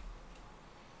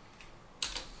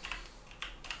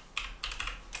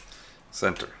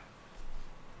 Center.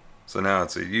 So now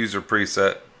it's a user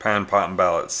preset, Pan Pot and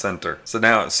Balance Center. So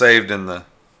now it's saved in the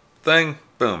thing,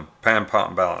 boom, Pan Pot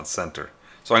and Balance Center.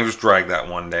 So I can just drag that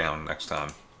one down next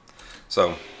time.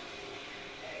 So.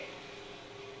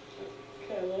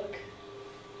 Okay, look.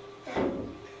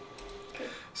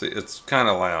 See, it's kind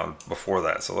of loud before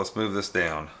that, so let's move this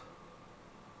down.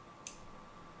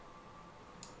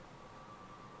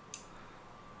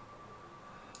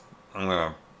 I'm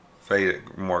gonna fade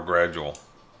it more gradual.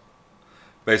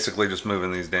 Basically just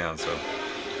moving these down, so.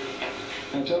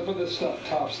 Now jump for this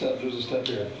top step, there's a step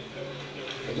here.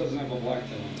 It doesn't have a black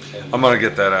thing on it. I'm gonna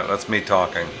get that out, that's me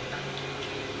talking.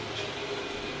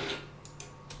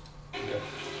 Okay.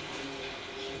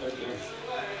 Right there.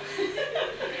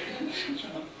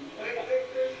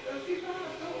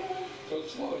 Go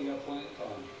slow, you got plenty of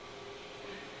time.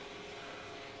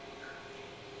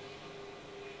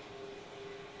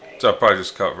 So I'll probably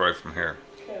just cut right from here.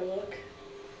 Okay, look.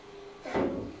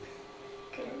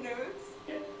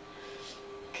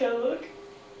 Okay, look.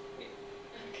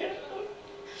 Okay, look.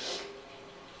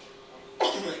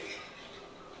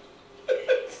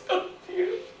 It's so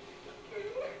beautiful.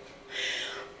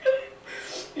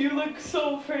 You look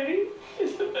so pretty.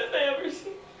 It's the best I ever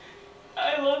seen.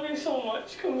 I love you so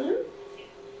much. Come here.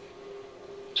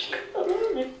 I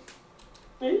love you.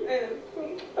 Me?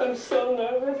 I'm so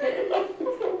nervous. I love you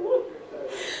so much.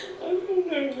 I'm so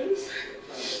nervous.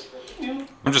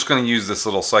 I'm just going to use this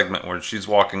little segment where she's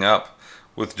walking up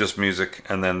with just music,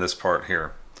 and then this part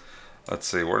here. Let's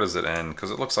see, where does it end?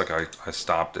 Because it looks like I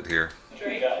stopped it here.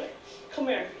 You got it. Come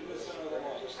here.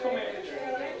 Come here.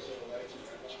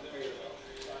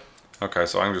 Okay,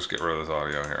 so I can just get rid of this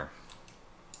audio here.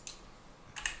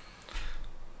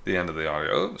 The end of the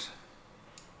audio. Oops.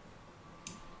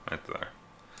 Right there.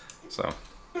 So.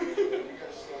 My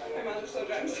mother's so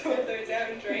drunk, so Thursday I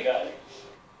haven't drank.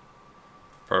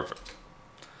 Perfect.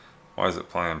 Why is it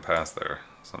playing past there?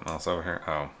 Something else over here?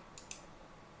 Oh.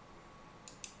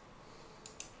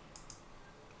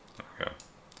 There we go.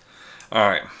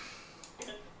 Alright.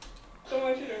 Don't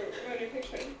want you to ruin your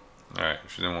picture. Alright,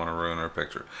 she didn't want to ruin her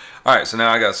picture. Alright, so now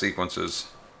I got sequences.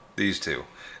 These two.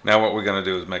 Now what we're going to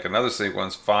do is make another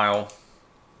sequence. File.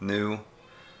 New.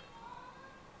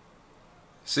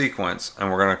 Sequence. And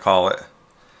we're going to call it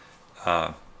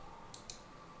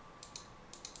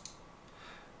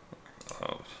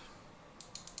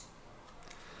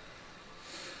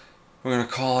we're going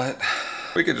to call it,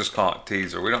 we could just call it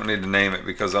teaser. We don't need to name it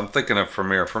because I'm thinking of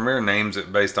Premiere. Premiere names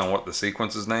it based on what the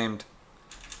sequence is named.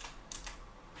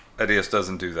 Edius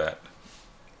doesn't do that.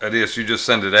 Edius, you just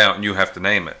send it out and you have to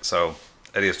name it. So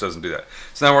Edius doesn't do that.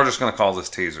 So now we're just going to call this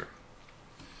teaser.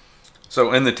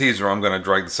 So in the teaser, I'm going to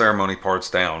drag the ceremony parts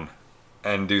down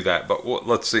and do that. But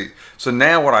let's see. So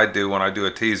now what I do when I do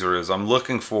a teaser is I'm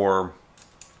looking for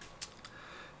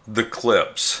the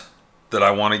clips that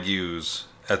I want to use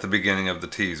at the beginning of the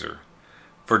teaser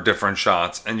for different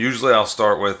shots. And usually I'll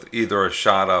start with either a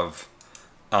shot of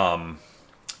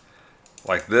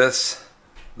like this.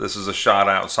 This is a shot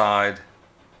outside.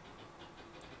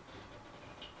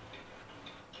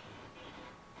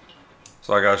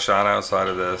 So I got a shot outside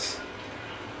of this.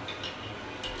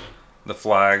 The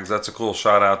flags, that's a cool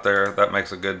shot out there. That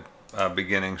makes a good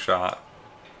beginning shot.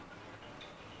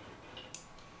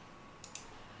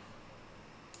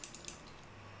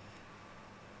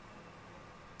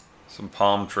 Some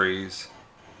palm trees.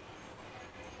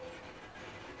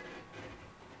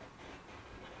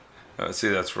 See,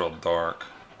 that's real dark.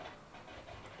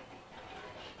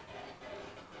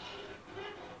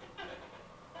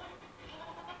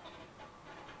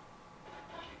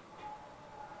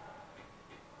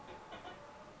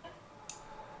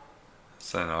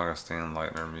 St. Augustine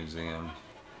Lightner Museum.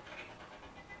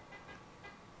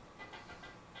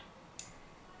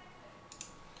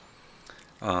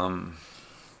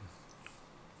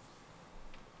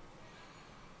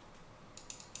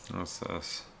 What's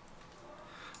this?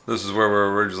 This is where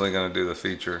we're originally going to do the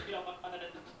feature.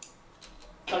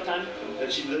 Sometime.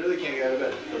 And she literally can't get out of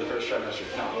bed for the first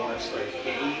trimester. Not once. Like,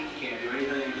 can't eat, can't do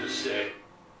anything, just sit.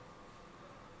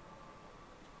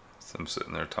 Some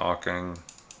sitting there talking.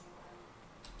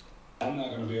 I'm not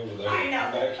going to be able to. I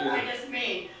know. Back here. I just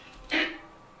mean.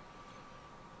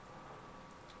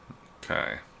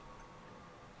 Okay.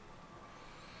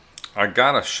 I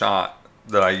got a shot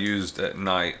that I used at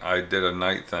night. I did a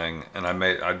night thing, and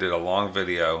I did a long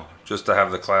video just to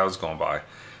have the clouds going by.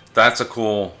 That's a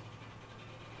cool.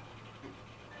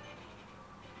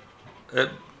 It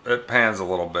pans a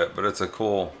little bit, but it's a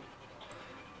cool.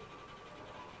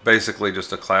 Basically,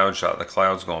 just a cloud shot. The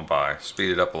clouds going by.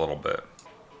 Speed it up a little bit.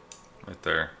 Right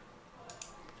there.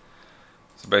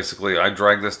 So basically, I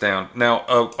drag this down. Now,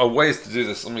 a ways to do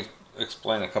this. Let me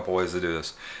explain a couple ways to do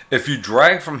this. If you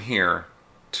drag from here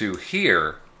to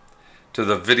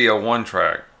the video 1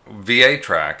 track, VA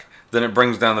track, then it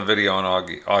brings down the video and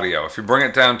audio. If you bring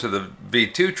it down to the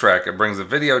V2 track, it brings the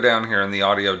video down here and the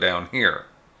audio down here.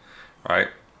 Right?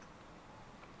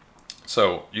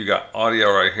 So you got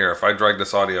audio right here. If I drag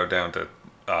this audio down to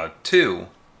 2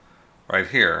 right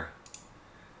here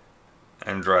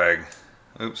and drag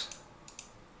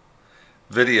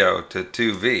video to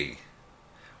 2V,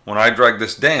 when I drag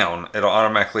this down, it'll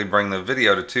automatically bring the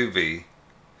video to 2V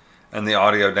and the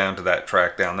audio down to that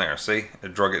track down there. See?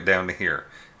 It drug it down to here.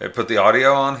 It put the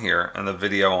audio on here and the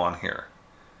video on here.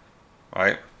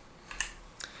 Right?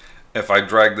 If I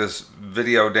drag this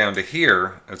video down to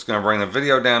here, it's going to bring the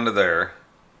video down to there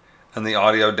and the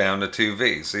audio down to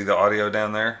 2V. See the audio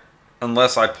down there?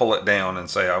 Unless I pull it down and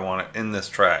say I want it in this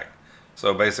track.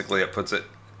 So basically it puts it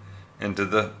into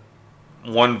the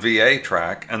 1 VA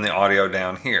track and the audio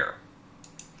down here.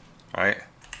 Right?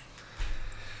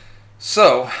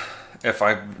 So if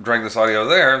I drag this audio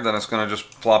there, then it's going to just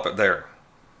plop it there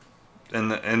in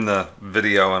the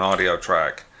video and audio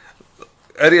track.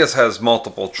 Edius has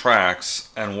multiple tracks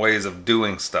and ways of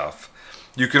doing stuff.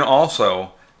 You can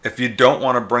also, if you don't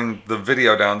want to bring the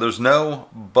video down, there's no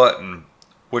button,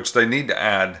 which they need to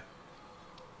add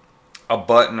a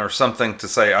button or something to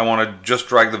say I want to just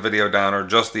drag the video down or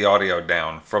just the audio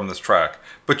down from this track.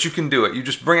 But you can do it. You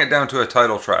just bring it down to a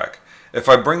title track. If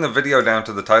I bring the video down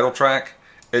to the title track,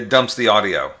 it dumps the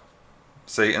audio.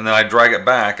 See, and then I drag it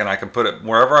back and I can put it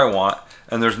wherever I want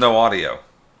and there's no audio.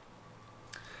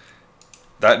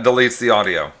 That deletes the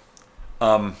audio.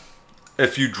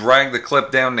 If you drag the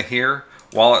clip down to here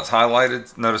while it's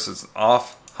highlighted, notice it's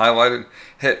off, highlighted,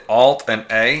 hit Alt and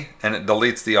A and it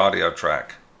deletes the audio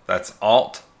track. That's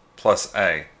Alt plus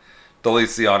A.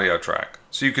 Deletes the audio track.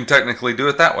 So you can technically do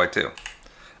it that way too.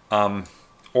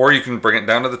 Or you can bring it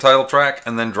down to the title track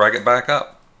and then drag it back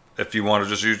up if you want to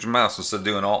just use your mouse instead of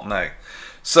doing Alt and A.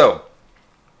 So,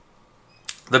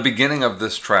 the beginning of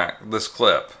this track, this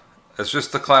clip, it's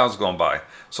just the clouds going by.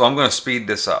 So I'm going to speed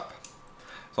this up.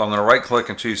 So I'm going to right click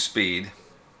and choose speed.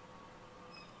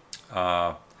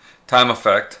 Time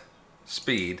effect,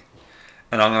 speed.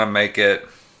 And I'm going to make it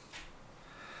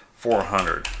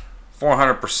 400%.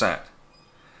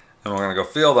 And we're going to go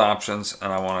field options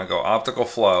and I want to go optical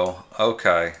flow.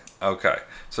 Okay. Okay.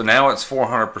 So now it's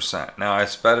 400%. Now I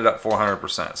sped it up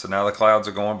 400%. So now the clouds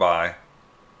are going by.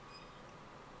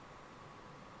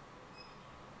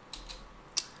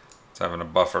 It's having a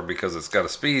buffer because it's got a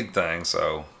speed thing,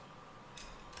 so.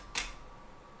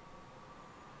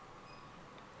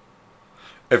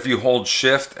 if you hold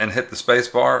shift and hit the space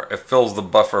bar, it fills the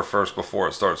buffer first before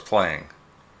it starts playing.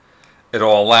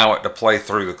 It'll allow it to play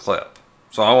through the clip.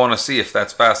 So I want to see if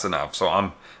that's fast enough.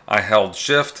 So I held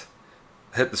shift,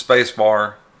 hit the space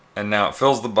bar, and now it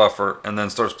fills the buffer and then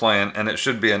starts playing, and it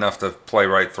should be enough to play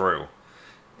right through,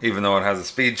 even though it has a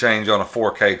speed change on a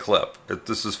 4K clip.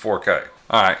 This is 4K.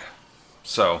 Alright,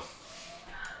 so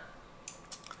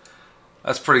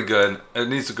that's pretty good. It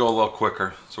needs to go a little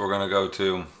quicker, so we're going to go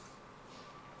to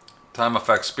time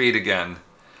effect speed again,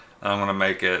 and I'm going to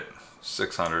make it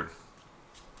 600.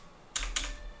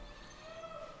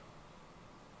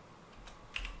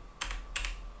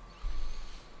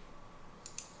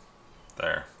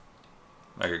 There.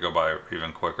 Make it go by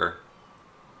even quicker.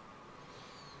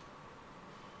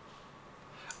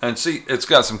 And see, it's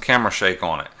got some camera shake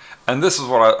on it. And this is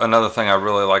what another thing I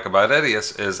really like about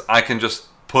Edius is I can just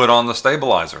put on the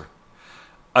stabilizer.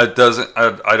 It doesn't.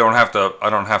 I don't have to. I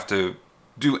don't have to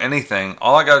do anything.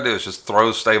 All I got to do is just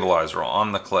throw stabilizer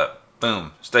on the clip.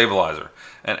 Boom, stabilizer,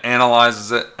 and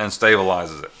analyzes it and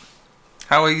stabilizes it.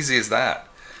 How easy is that?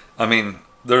 I mean,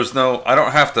 there's no. I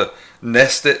don't have to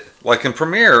nest it like in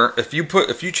Premiere. If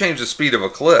you change the speed of a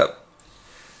clip.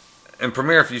 In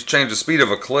Premiere, if you change the speed of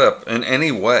a clip in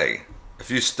any way, if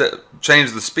you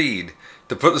change the speed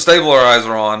to put the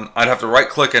stabilizer on, I'd have to right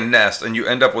click and nest, and you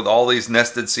end up with all these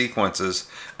nested sequences,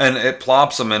 and it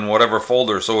plops them in whatever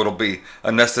folder. So it'll be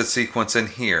a nested sequence in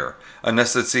here, a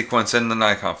nested sequence in the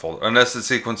Nikon folder, a nested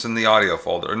sequence in the audio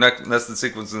folder, a nested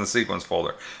sequence in the sequence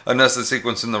folder, a nested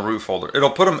sequence in the root folder.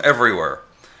 It'll put them everywhere.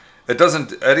 It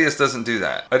doesn't. Edius doesn't do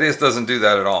that. Edius doesn't do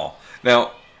that at all.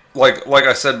 Now, like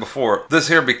I said before, this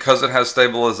here, because it has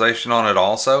stabilization on it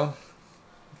also,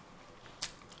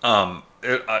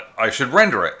 I should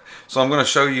render it. So I'm going to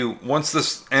show you, once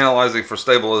this analyzing for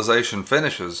stabilization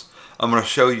finishes, I'm going to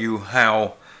show you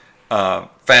how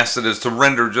fast it is to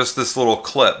render just this little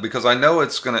clip, because I know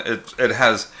it's going to, it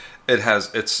has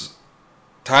its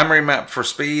time remap for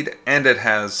speed, and it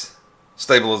has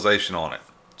stabilization on it.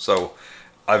 So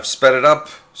I've sped it up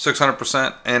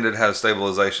 600%, and it has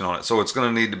stabilization on it, so it's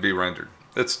going to need to be rendered.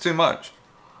 It's too much.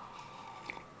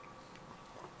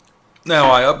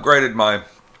 Now, I upgraded my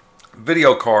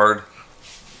video card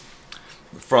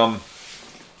from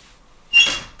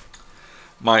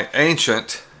my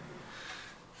ancient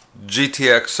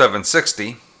GTX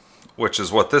 760, which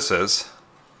is what this is.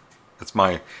 It's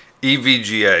my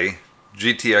EVGA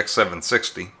GTX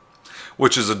 760,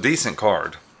 which is a decent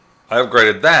card. I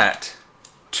upgraded that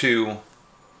to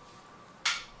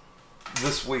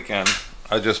this weekend.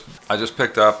 I just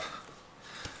picked up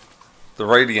the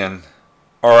Radeon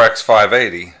RX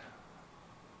 580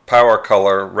 Power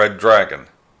Color Red Dragon.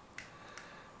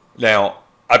 Now,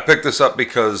 I picked this up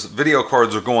because video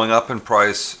cards are going up in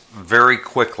price very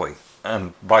quickly,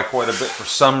 and by quite a bit for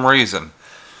some reason.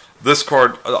 This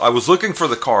card, I was looking for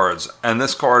the cards, and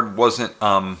this card wasn't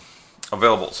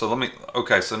available. So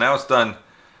okay, so now it's done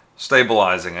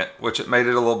stabilizing it, which it made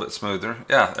it a little bit smoother.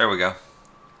 Yeah, there we go.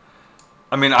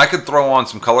 I mean, I could throw on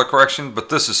some color correction, but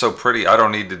this is so pretty, I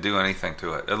don't need to do anything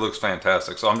to it. It looks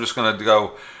fantastic. So I'm just going to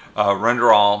go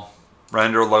render all,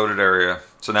 render loaded area.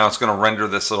 So now it's going to render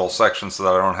this little section so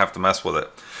that I don't have to mess with it.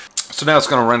 So now it's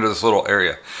going to render this little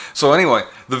area. So anyway,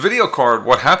 the video card,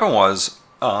 what happened was,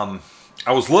 I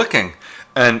was looking,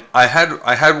 and I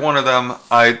had one of them.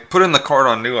 I put in the card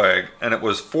on Newegg, and it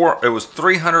was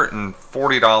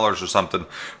 $340 or something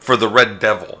for the Red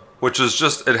Devil, which is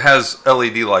just, it has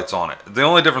LED lights on it. The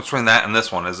only difference between that and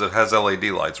this one is it has LED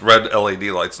lights, red LED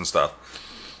lights and stuff,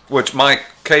 which my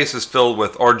case is filled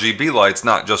with RGB lights,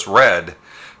 not just red.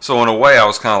 So in a way, I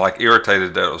was kind of like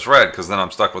irritated that it was red, because then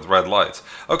I'm stuck with red lights.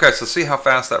 Okay, so see how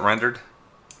fast that rendered?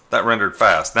 That rendered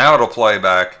fast. Now it'll play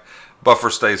back.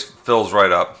 Buffer fills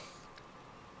right up.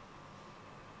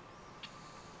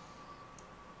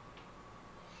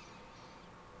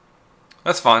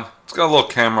 That's fine. It's got a little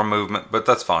camera movement, but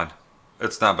that's fine.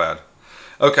 It's not bad.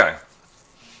 Okay.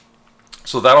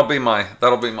 So that'll be my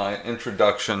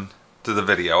introduction to the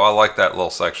video. I like that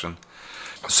little section.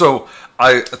 So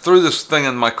I threw this thing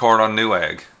in my card on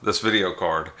Newegg, this video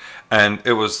card, and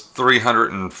it was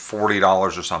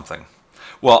 $340 or something.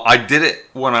 Well, I did it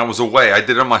when I was away. I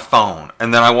did it on my phone,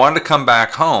 and then I wanted to come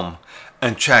back home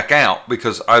and check out,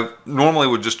 because I normally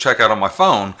would just check out on my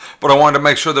phone, but I wanted to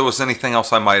make sure there was anything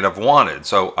else I might have wanted.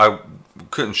 So I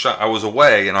couldn't I was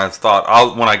away, and I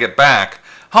thought, when I get back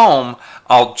home,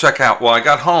 I'll check out. Well, I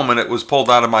got home, and it was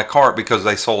pulled out of my cart because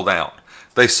they sold out.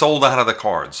 They sold out of the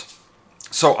cards.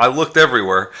 So I looked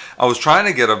everywhere. I was trying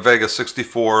to get a Vega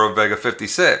 64 or a Vega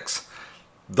 56.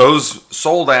 Those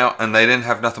sold out, and they didn't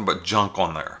have nothing but junk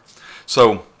on there.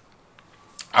 So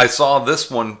I saw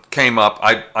this one came up.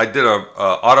 I did a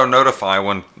auto notify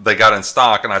when they got in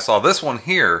stock, and I saw this one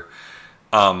here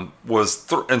was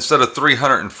instead of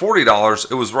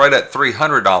 $340, it was right at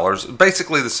 $300.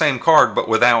 Basically the same card, but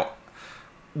with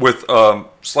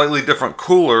slightly different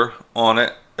cooler on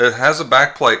it. It has a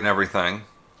back plate and everything,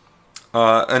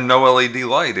 and no LED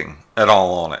lighting at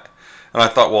all on it. And I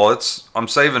thought, well, I'm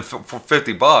saving for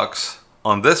 $50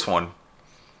 on this one,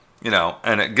 you know,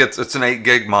 and it's an 8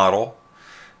 gig model.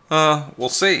 We'll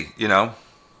see, you know.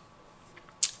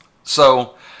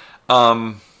 So,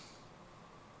 so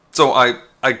I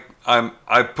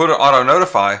put an auto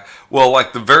notify. Well,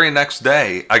 like the very next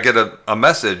day, I get a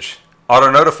message, auto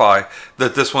notify,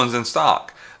 that this one's in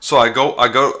stock. So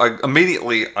I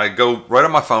immediately go right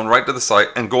on my phone, right to the site,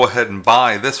 and go ahead and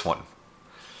buy this one.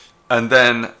 And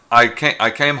then I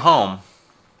came home.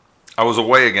 I was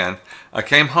away again. I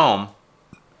came home,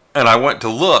 and I went to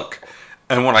look.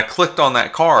 And when I clicked on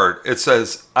that card, it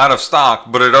says out of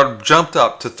stock, but it jumped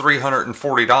up to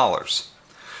 $340.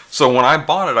 So when I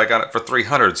bought it, I got it for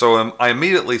 $300. So I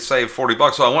immediately saved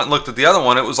 $40. So I went and looked at the other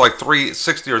one. It was like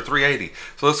 $360 or $380.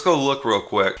 So let's go look real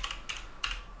quick.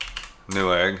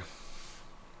 Newegg.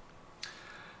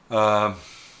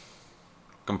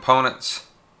 Components.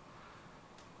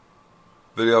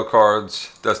 Video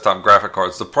cards. Desktop graphic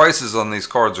cards. The prices on these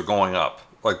cards are going up,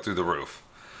 like through the roof.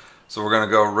 So we're going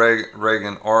to go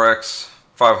Reagan RX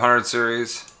 500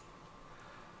 series.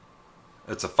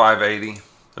 It's a 580.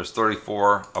 There's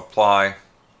 34. Apply.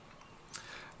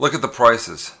 Look at the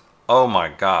prices. Oh my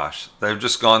gosh. They've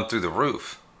just gone through the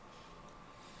roof.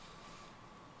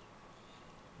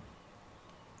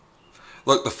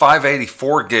 Look, the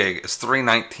 584 gig is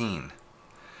 $319.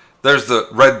 There's the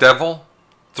Red Devil,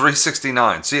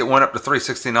 $369. See, it went up to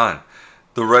 $369.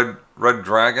 The Red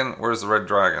Dragon. Where's the Red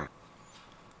Dragon?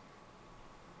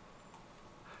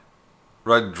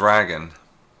 Red Dragon.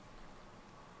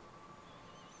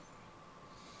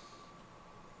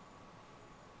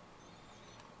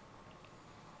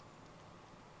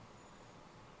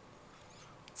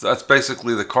 So that's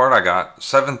basically the card I got,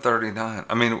 $739.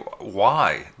 I mean,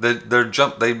 why?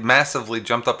 They massively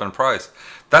jumped up in price.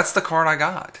 That's the card I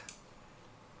got.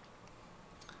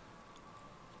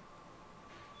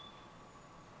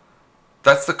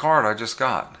 That's the card I just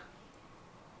got.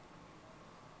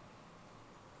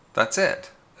 That's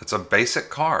it. It's a basic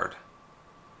card.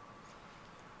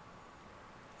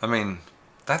 I mean,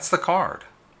 that's the card.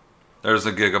 There's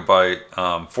a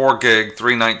gigabyte, 4 gig,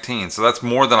 $319. So that's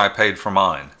more than I paid for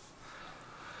mine.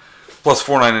 Plus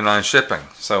 $4.99 shipping.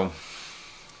 So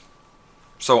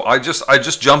I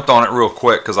just jumped on it real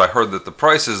quick because I heard that the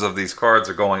prices of these cards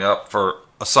are going up for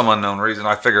some unknown reason.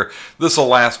 I figure this will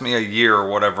last me a year or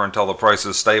whatever until the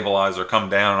prices stabilize or come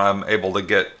down and I'm able to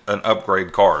get an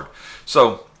upgrade card.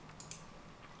 So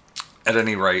at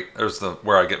any rate, there's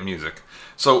where I get music.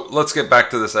 So let's get back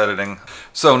to this editing.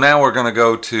 So now we're going to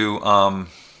go to,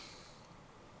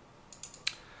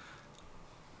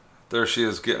 there she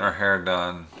is getting her hair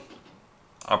done.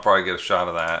 I'll probably get a shot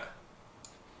of that.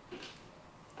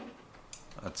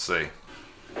 Let's see.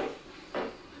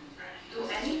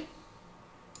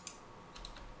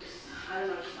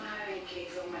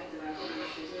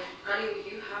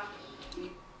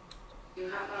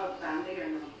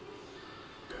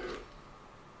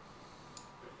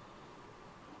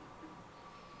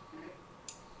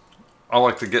 I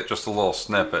like to get just a little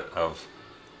snippet of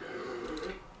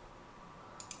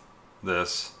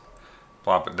this.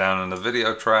 Plop it down in the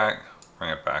video track, bring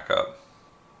it back up.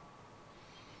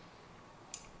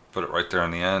 Put it right there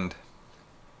in the end.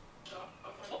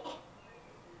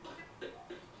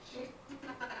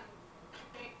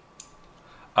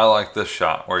 I like this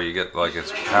shot where you get like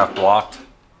it's half blocked.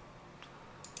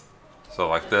 So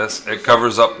like this, it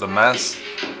covers up the mess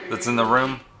that's in the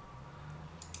room.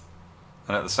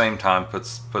 And at the same time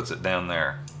puts it down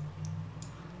there.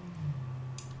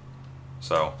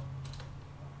 So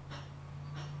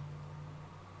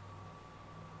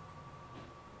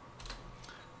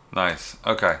nice.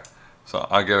 Okay. So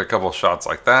I get a couple shots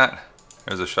like that.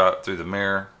 Here's a shot through the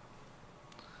mirror.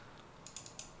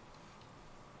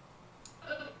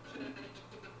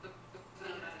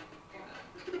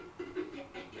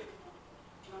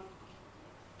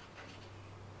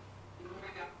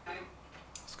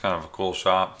 Kind of a cool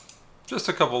shot. Just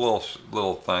a couple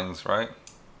little things, right?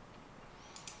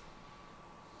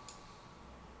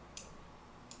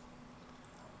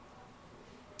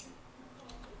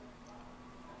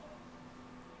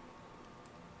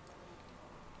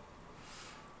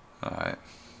 All right.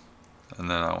 And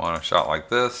then I want a shot like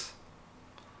this.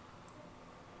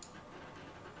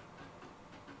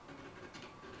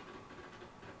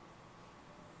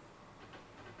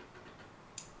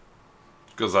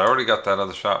 because I already got that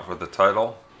other shot for the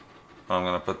title. I'm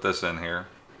going to put this in here.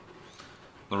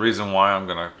 The reason why I'm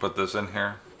going to put this in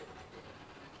here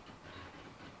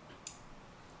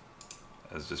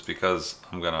is just because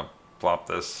I'm going to plop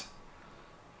this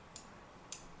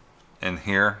in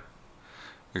here,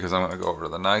 because I'm going to go over to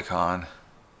the Nikon.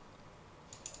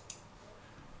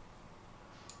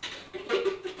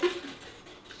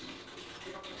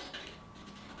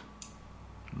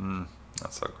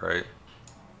 Not so great.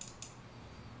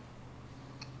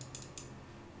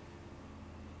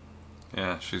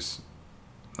 Yeah, she's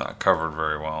not covered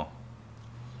very well.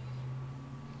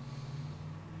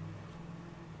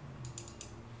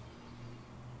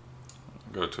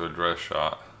 Go to a dress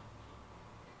shot.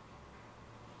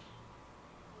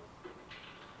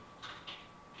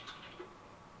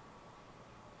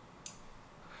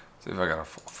 See if I got a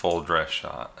full dress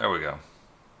shot. There we go.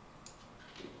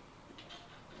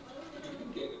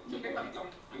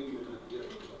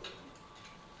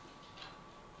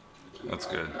 That's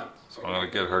good. So I'm going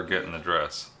to get her getting the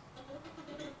dress.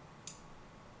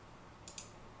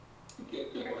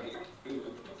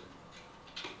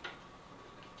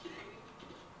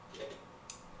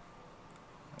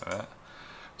 That.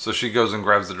 So she goes and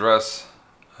grabs the dress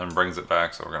and brings it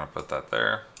back, so we're going to put that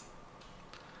there.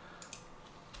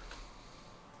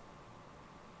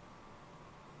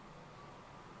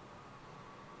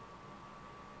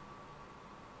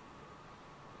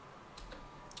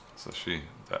 So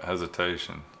that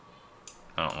hesitation,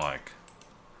 I don't like.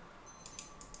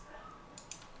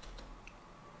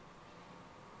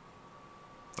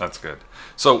 That's good.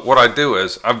 So what I do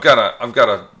is I've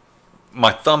got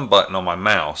my thumb button on my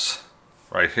mouse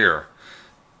right here.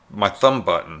 My thumb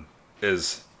button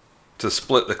is to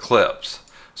split the clips.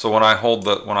 So when I hold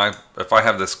if I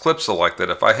have this clip selected,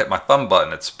 if I hit my thumb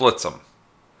button, it splits them.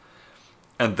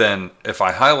 And then if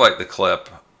I highlight the clip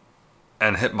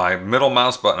and hit my middle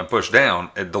mouse button and push down,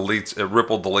 it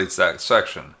ripple deletes that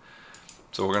section.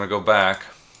 So we're going to go back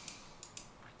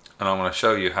and I'm going to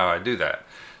show you how I do that.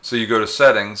 So you go to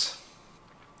settings,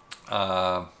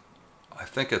 I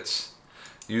think it's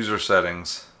user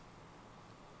settings.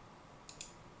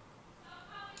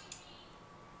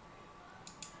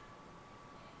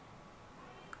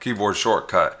 Keyboard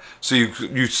shortcut. So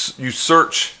you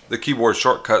search the keyboard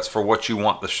shortcuts for what you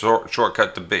want the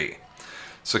shortcut to be.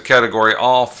 So category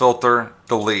all, filter,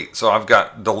 delete. So I've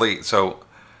got delete. So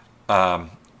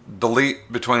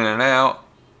delete between in and out.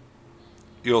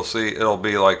 You'll see it'll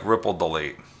be like ripple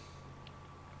delete.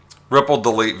 Ripple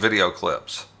delete video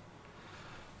clips.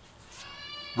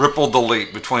 Ripple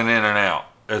delete between in and out.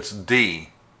 It's D.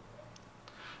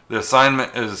 The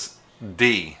assignment is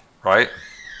D, right?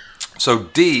 So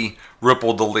D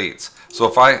ripple deletes. So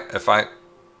if I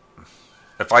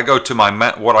go to my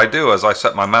what I do is I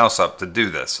set my mouse up to do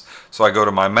this. So I go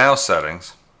to my mouse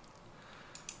settings,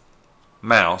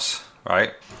 mouse,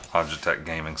 right? Logitech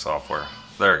gaming software.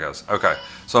 There it goes. Okay.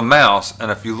 So mouse,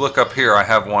 and if you look up here, I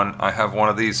have one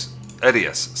of these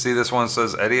Edius. See this one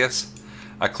says Edius?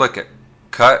 I click it.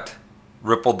 Cut,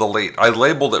 ripple delete. I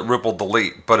labeled it ripple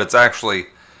delete, but it's actually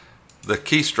the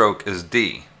keystroke is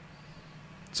D.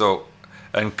 So,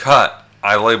 and cut,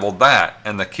 I labeled that,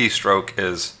 and the keystroke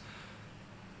is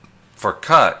for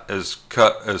cut is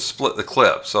split the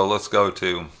clip. So let's go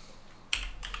to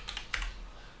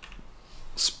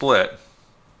split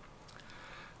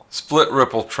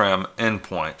ripple trim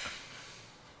endpoint.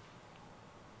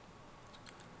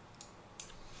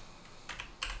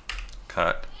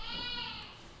 Cut.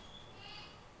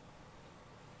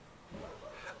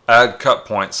 Add cut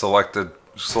point selected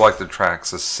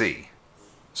tracks as C.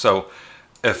 So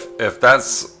if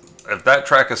that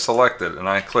track is selected and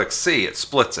I click C, it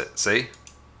splits it. See?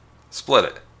 Split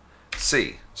it.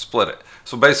 C. Split it.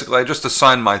 So basically I just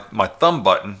assign my thumb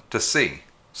button to C.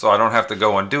 So I don't have to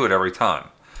go and do it every time.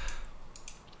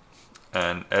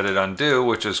 And edit undo,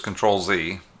 which is Control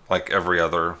Z, like every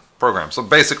other program. So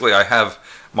basically I have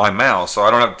my mouse, so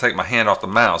I don't have to take my hand off the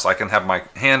mouse. I can have my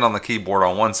hand on the keyboard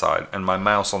on one side and my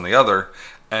mouse on the other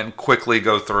and quickly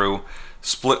go through,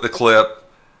 split the clip,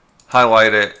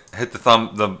 highlight it, hit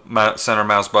the center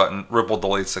mouse button, ripple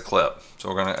deletes the clip. So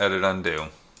we're going to edit undo.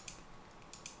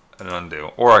 Edit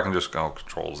undo. Or I can just go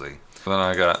Control Z. Then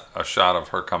I got a shot of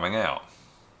her coming out.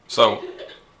 So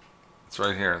it's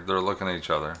right here. They're looking at each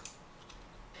other.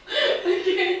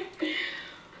 Okay. Chris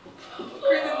is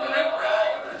gonna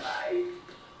cry.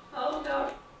 Oh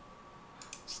no.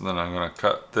 So then I'm going to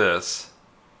cut this,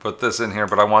 put this in here,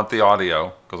 but I want the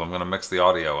audio because I'm going to mix the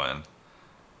audio in.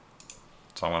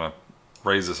 So I'm going to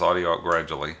raise this audio up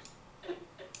gradually.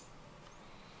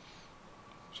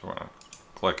 So we're going to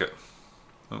click it.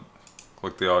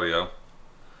 Click the audio.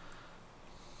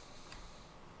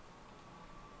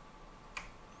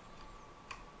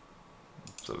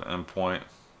 So the end point,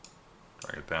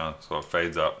 drag it down so it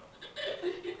fades up.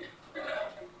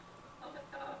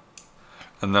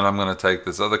 And then I'm going to take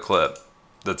this other clip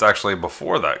that's actually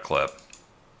before that clip.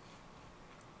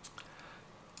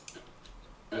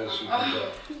 Yes, you can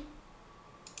go.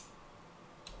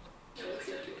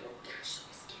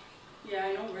 Yeah,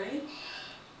 I know, right?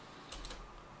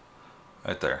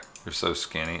 Right there. You're so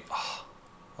skinny. Oh,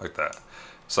 like that.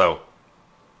 So,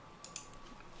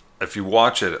 if you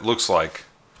watch it, it looks like...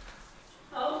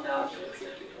 Oh no.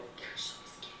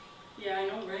 Yeah, I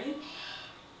know, right?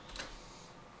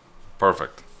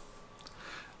 Perfect.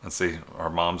 And see, our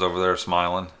mom's over there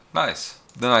smiling. Nice.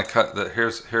 Then I cut the...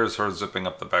 Here's her zipping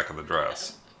up the back of the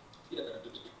dress.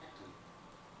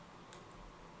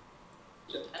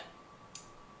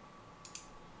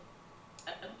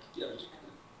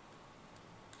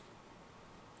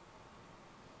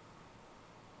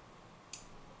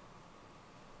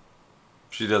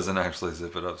 She doesn't actually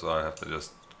zip it up, so I have to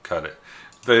just cut it.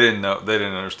 They didn't know. They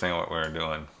didn't understand what we were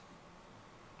doing.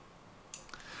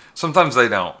 Sometimes they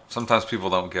don't. Sometimes people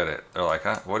don't get it. They're like,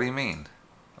 "What do you mean?"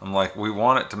 I'm like, "We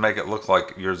want it to make it look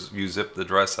like you zip the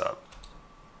dress up."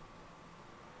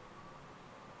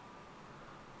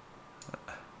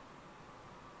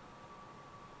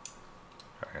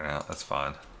 Drag it out. That's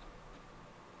fine.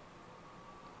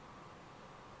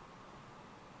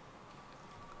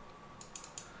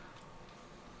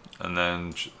 And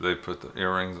then they put the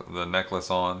earrings, the necklace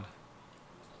on.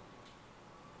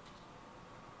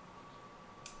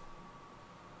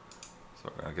 So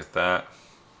we're gonna get that.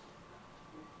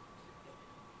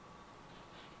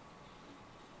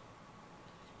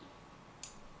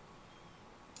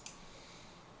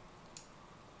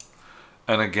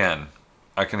 And again,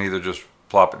 I can either just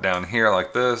plop it down here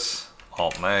like this,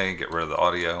 Alt and A, get rid of the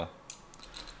audio.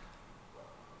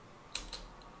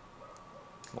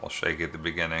 A little shaky at the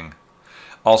beginning.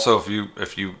 Also, if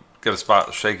you get a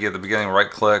spot shaky at the beginning, right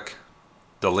click,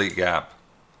 delete gap.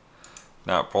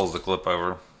 Now it pulls the clip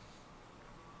over.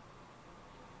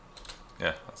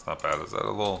 Yeah, that's not bad. Is that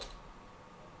a little?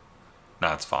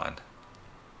 Nah, it's fine.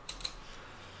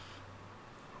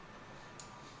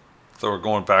 So we're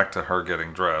going back to her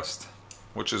getting dressed,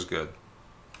 which is good.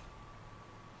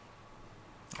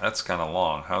 That's kind of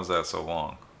long. How's that so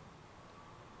long?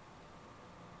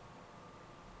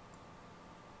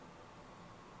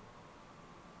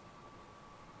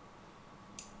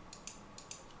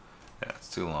 Yeah, it's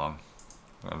too long.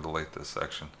 I'm going to delete this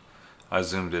section. I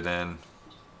zoomed it in.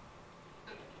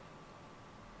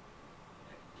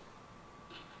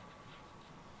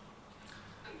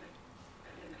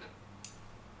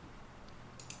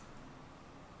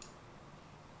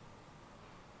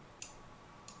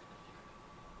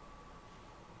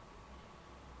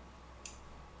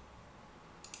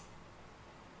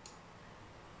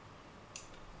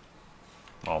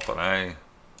 Alt and A.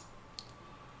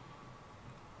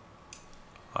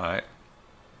 Alright.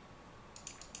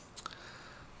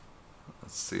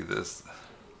 Let's see this.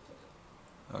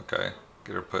 Okay,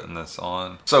 get her putting this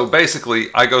on. So basically,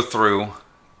 I go through,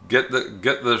 get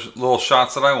the little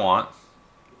shots that I want.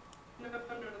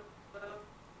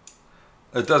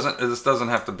 This doesn't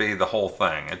have to be the whole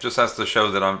thing. It just has to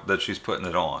show that she's putting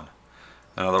it on.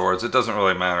 In other words, it doesn't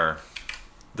really matter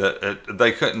that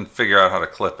they couldn't figure out how to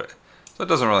clip it. So it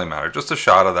doesn't really matter. Just a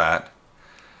shot of that.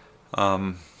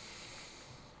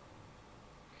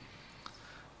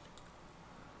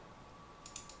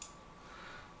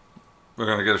 We're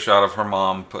going to get a shot of her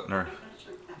mom putting her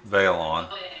veil on.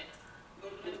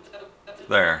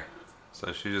 There.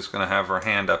 So she's just going to have her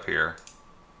hand up here.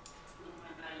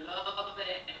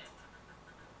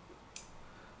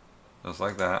 Just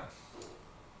like that.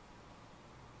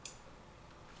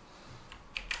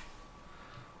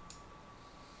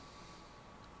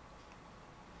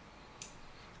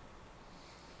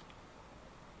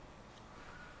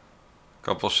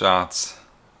 Couple shots.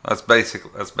 That's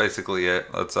basically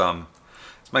it. Let's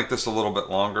make this a little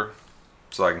bit longer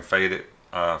so I can fade it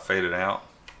out.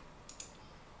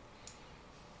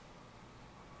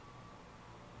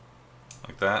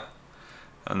 Like that.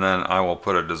 And then I will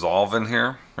put a dissolve in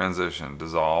here. Transition,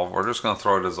 dissolve. We're just going to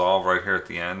throw a dissolve right here at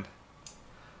the end.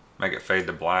 Make it fade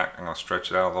to black. I'm going to stretch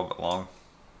it out a little bit long.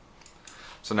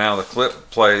 So now the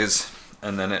clip plays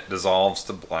and then it dissolves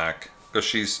to black because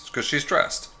she's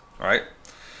dressed, right?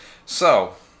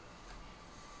 So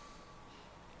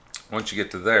once you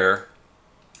get to there,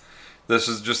 this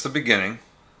is just the beginning.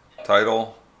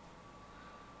 Title,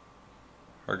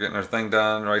 her getting her thing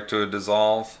done, right to a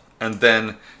dissolve, and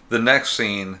then the next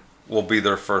scene will be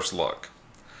their first look.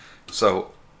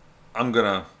 So I'm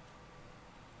gonna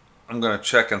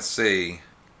check and see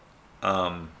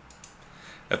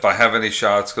if I have any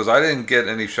shots, because I didn't get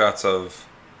any shots of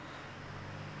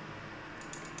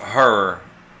her,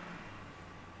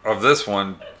 of this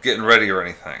one getting ready or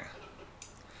anything.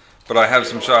 But I have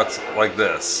some shots like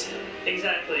this.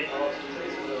 Exactly.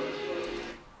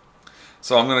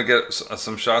 So I'm gonna get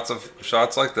some shots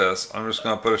like this. I'm just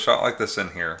gonna put a shot like this in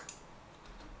here.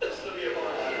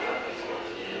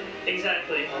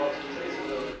 Exactly.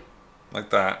 Like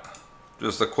that.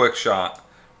 Just a quick shot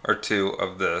or two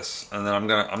of this, and then I'm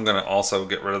gonna also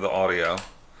get rid of the audio,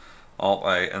 Alt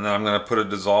A, and then I'm gonna put a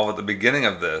dissolve at the beginning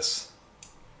of this,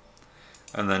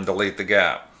 and then delete the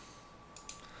gap,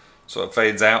 so it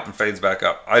fades out and fades back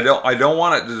up. I don't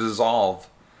want it to dissolve.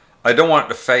 I don't want it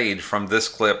to fade from this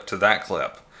clip to that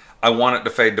clip. I want it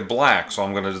to fade to black, so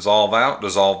I'm going to dissolve out,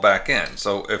 dissolve back in.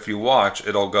 So if you watch,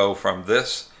 it'll go from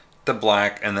this to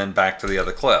black and then back to the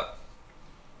other clip.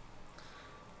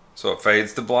 So it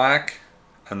fades to black,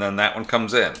 and then that one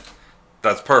comes in.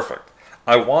 That's perfect.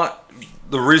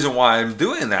 The reason why I'm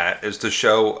doing that is to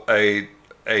show a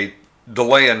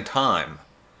delay in time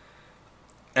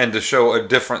and to show a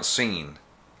different scene,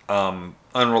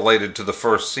 unrelated to the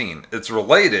first scene. It's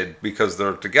related because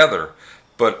they're together,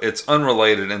 but it's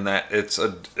unrelated in that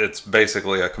it's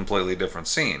basically a completely different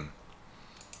scene.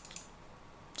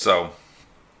 So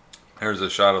here's a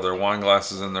shot of their wine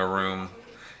glasses in their room.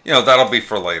 You know, that'll be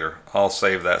for later. I'll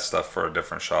save that stuff for a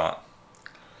different shot.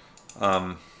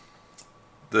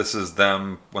 This is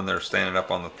them when they're standing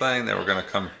up on the thing. They were going to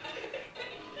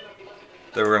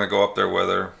go up there with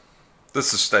her.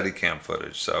 This is Steadicam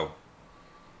footage, so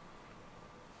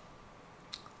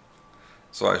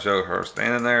I showed her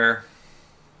standing there.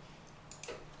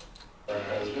 Right.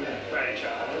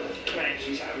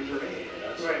 She's happy for me.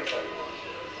 Right. You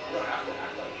don't have to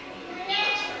act like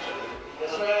yes,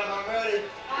 ma'am, I'm ready.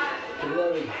 I'm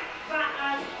ready.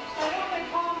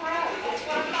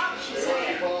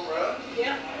 Palm Road?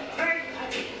 Yeah.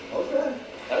 Okay.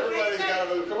 Everybody's got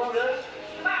to move. Come on, guys.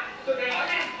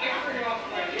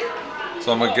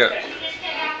 So I'm gonna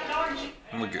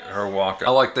get her walking.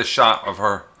 I like this shot of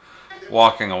her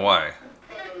walking away.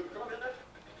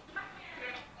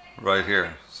 Right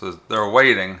here. So they're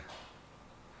waiting.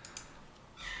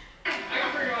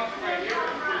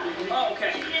 Oh,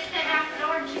 okay.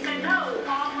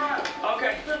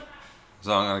 Okay.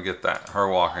 So I'm gonna get that, her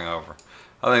walking over.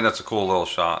 I think that's a cool little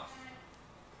shot.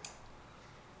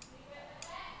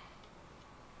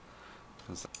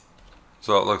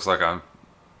 So it looks like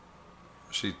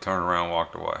she turned around and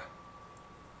walked away.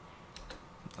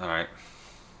 Alright.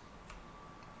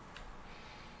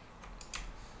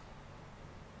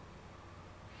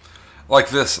 Like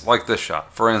this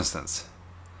shot, for instance.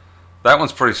 That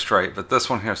one's pretty straight, but this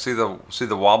one here, see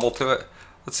the wobble to it?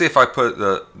 Let's see if I put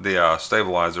the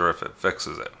stabilizer, if it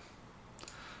fixes it.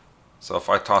 So if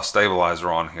I toss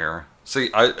stabilizer on here,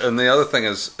 and the other thing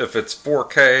is, if it's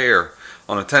 4K or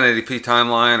on a 1080p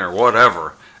timeline or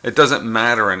whatever, it doesn't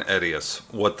matter in Edius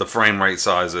what the frame rate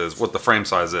size is, what the frame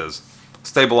size is.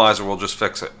 Stabilizer will just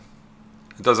fix it.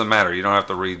 It doesn't matter. You don't have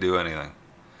to redo anything.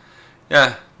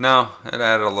 Yeah, no, it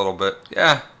added a little bit.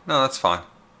 Yeah, no, that's fine.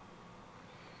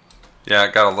 Yeah,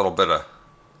 it got a little bit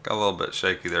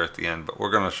shaky there at the end, but we're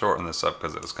going to shorten this up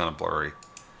because it was kind of blurry.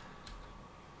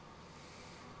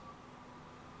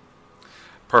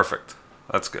 Perfect.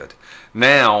 That's good.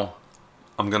 Now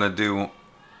I'm going to do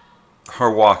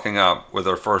her walking up with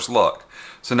her first look.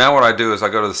 So now what I do is I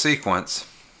go to the sequence.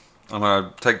 I'm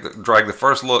going to drag the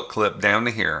first look clip down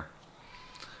to here.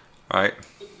 Right?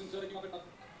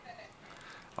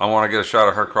 I want to get a shot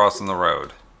of her crossing the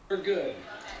road. We're good.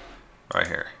 Right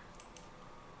here.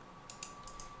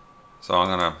 So I'm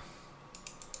going to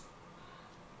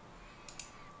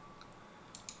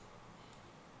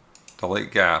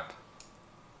delete gap.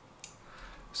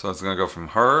 So it's going to go from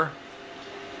her.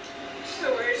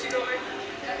 So where is she going?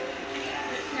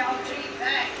 No, gee,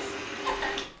 thanks.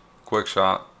 Quick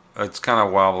shot. It's kind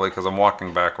of wobbly because I'm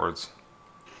walking backwards.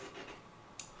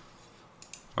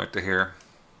 Right to here.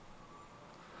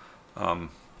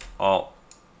 I'll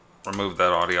remove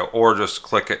that audio, or just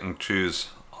click it and choose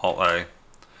Alt A.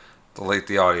 Delete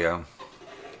the audio.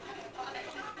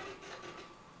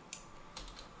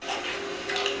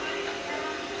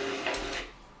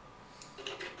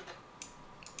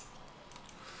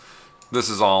 This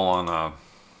is all on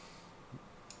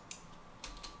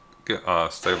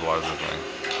stabilizer thing.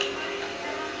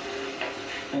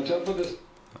 Now jump with this.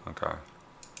 Okay.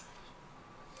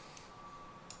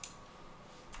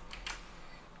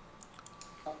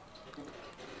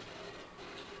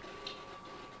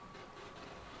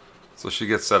 So she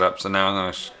gets set up. So now I'm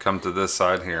going to come to this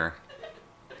side here.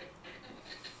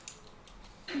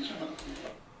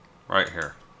 Right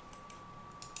here.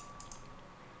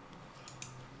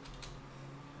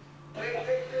 Go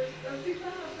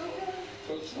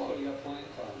slow, you got plenty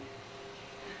of time.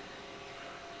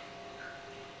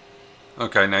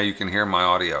 Okay, now you can hear my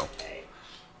audio.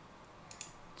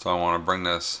 So I want to bring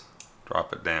this,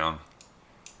 drop it down.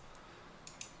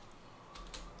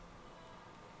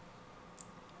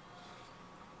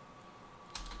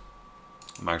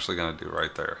 I'm actually going to do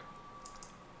right there.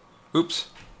 Oops.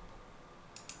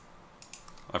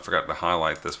 I forgot to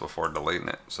highlight this before deleting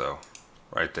it. So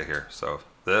right to here. So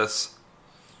this.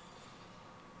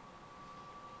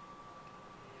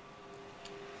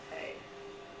 Hey.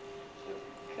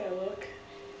 Can I look?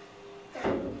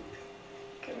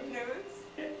 Can I notice?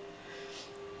 Yeah.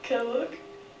 Can I look?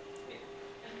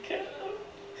 Can I look?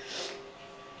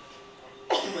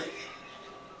 Oh my God.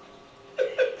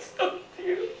 It's so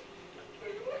beautiful.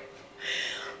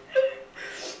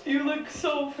 You look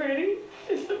so pretty.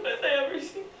 It's the best I ever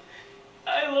seen.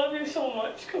 I love you so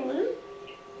much. Come here.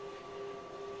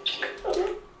 Come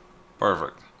here.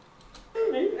 Perfect.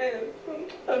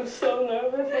 I'm so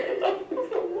nervous. I love you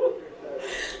so much.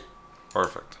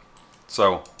 Perfect.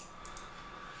 So,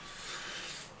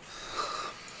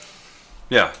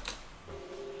 yeah.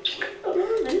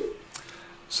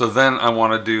 So then I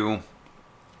want to do,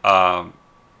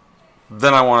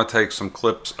 then I want to take some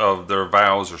clips of their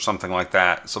vows or something like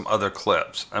that, some other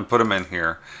clips, and put them in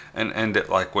here and end it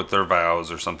like with their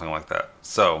vows or something like that.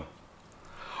 So,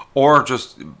 or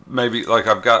just maybe like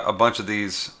I've got a bunch of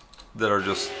these that are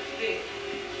just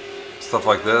stuff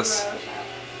like this,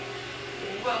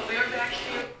 Well, we're back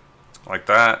here. like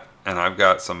that, and I've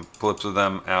got some clips of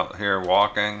them out here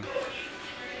walking.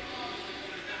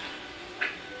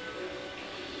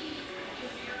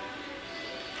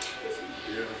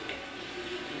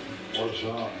 Or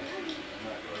John.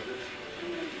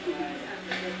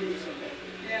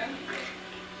 Yeah.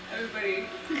 Everybody.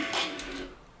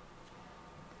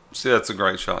 See, that's a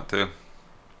great shot too.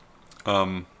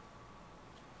 Now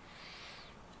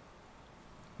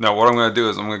what I'm going to do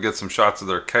is I'm going to get some shots of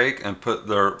their cake and put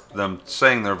them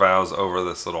saying their vows over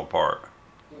this little part.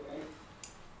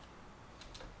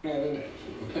 Not in it.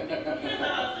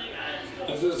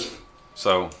 This is.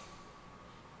 So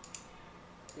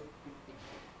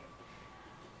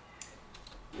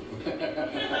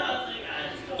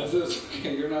This is.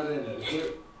 Okay, you're not in it. Is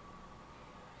it?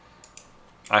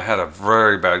 I had a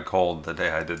very bad cold the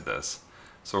day I did this.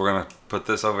 So we're going to put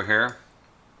this over here.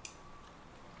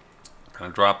 Going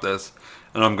to drop this.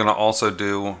 And I'm going to also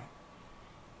do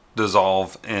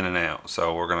dissolve in and out.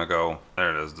 So we're going to go,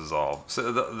 there it is, dissolve.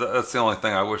 So that's the only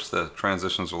thing. I wish the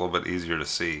transitions were a little bit easier to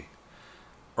see.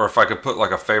 Or if I could put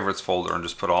like a favorites folder and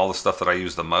just put all the stuff that I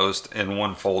use the most in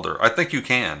one folder. I think you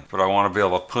can, but I want to be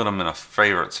able to put them in a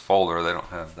favorites folder. They don't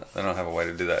have that. They don't have a way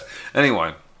to do that.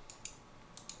 Anyway.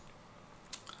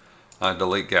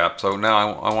 Delete gap. So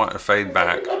now I want it to fade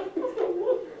back.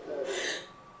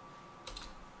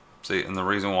 See, and the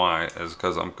reason why is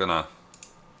because I'm gonna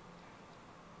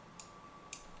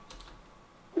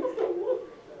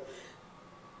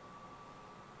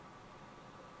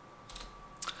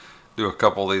do a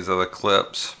couple of these other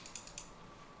clips.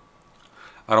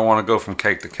 I don't want to go from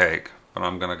cake to cake, but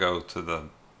I'm gonna go to the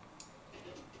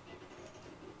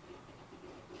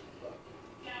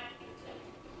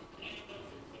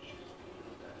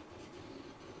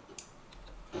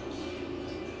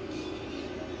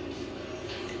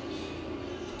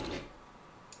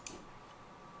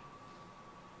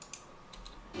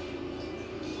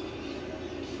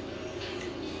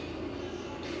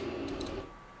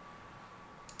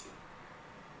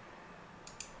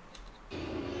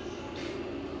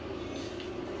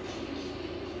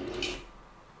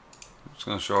just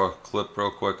going to show a clip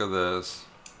real quick of this.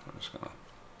 I'm just going to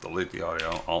delete the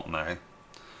audio, Alt and A.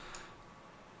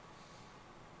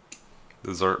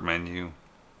 Dessert menu.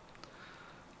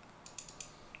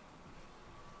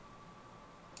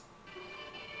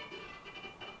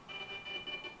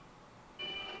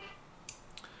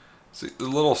 See, the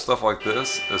little stuff like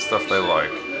this is stuff they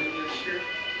like. I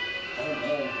don't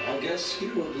know. I guess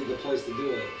here would be the place to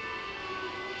do it.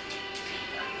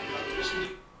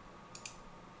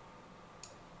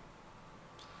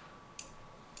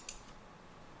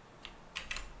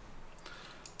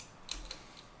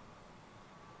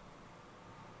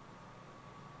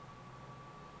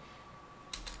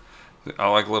 I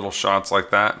like little shots like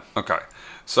that. Okay,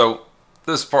 so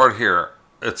this part here,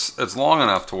 it's long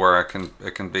enough to where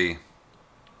it can be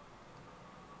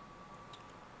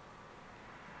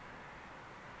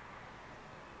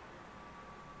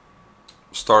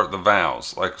start the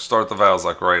vowels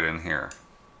like right in here.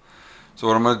 So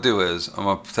what I'm going to do is I'm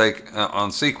going to take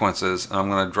on sequences and I'm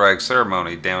going to drag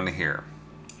ceremony down to here.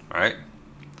 All right,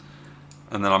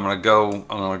 And then I'm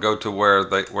gonna go to where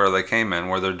they came in,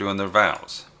 where they're doing their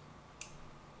vows.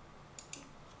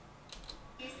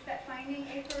 That finding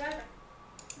a forever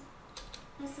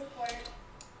support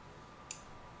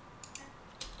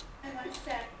and one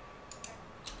step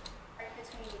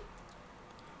between.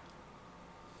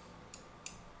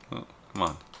 Oh, come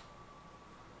on.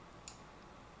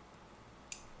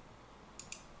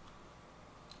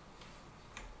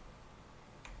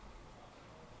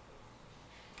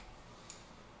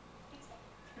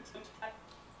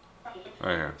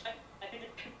 Right here.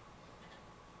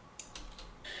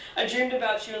 I dreamed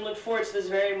about you and looked forward to this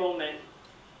very moment.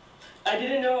 I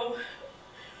didn't know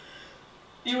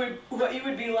what you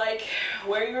would be like,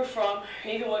 where you were from, or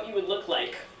even what you would look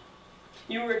like.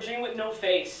 You were a dream with no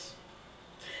face.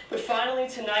 But finally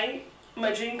tonight,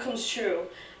 my dream comes true.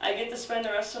 I get to spend the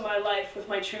rest of my life with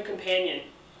my true companion.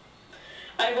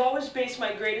 I've always based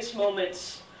my greatest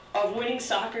moments of winning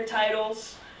soccer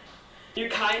titles. Your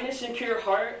kindness and pure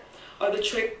heart are the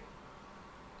traits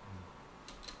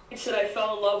that I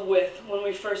fell in love with when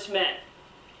we first met.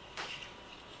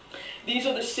 These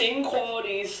are the same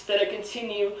qualities that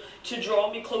continue to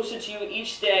draw me closer to you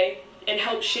each day and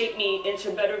help shape me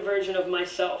into a better version of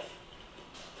myself.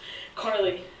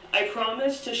 Carly, I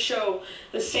promise to show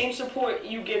the same support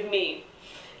you give me,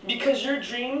 because your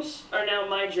dreams are now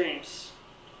my dreams.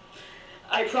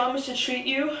 I promise to treat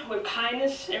you with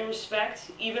kindness and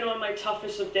respect, even on my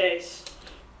toughest of days.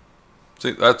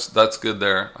 See, that's good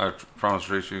there. I promise to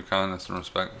treat you with kindness and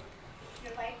respect.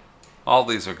 All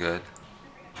these are good.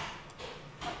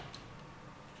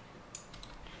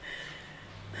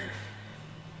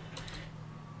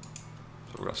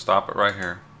 So we're going to stop it right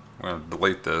here. We're going to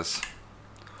delete this.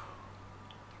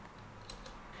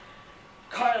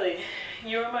 Carly,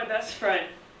 you're my best friend,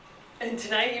 and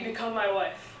tonight you become my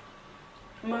wife.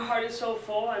 My heart is so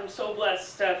full, I'm so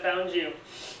blessed to have found you.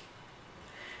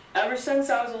 Ever since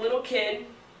I was a little kid,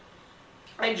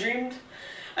 I dreamed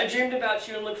about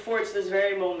you and looked forward to this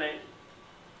very moment.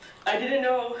 I didn't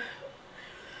know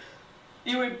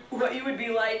what you would be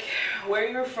like, where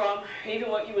you were from, or even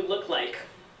what you would look like.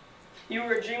 You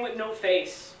were a dream with no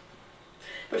face.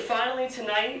 But finally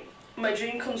tonight, my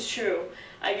dream comes true.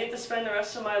 I get to spend the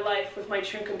rest of my life with my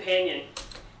true companion.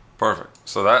 Perfect.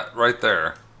 So that right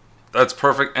there, that's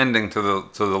perfect ending to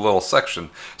the little section.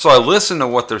 So I listen to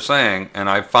what they're saying and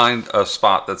I find a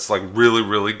spot that's like really,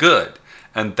 really good.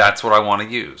 And that's what I want to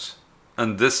use.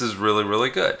 And this is really, really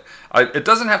good. It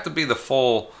doesn't have to be the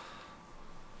full,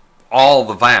 all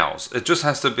the vows. It just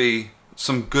has to be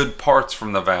some good parts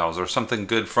from the vows or something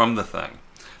good from the thing.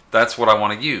 That's what I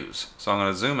want to use. So I'm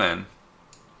going to zoom in.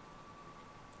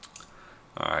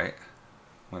 Alright.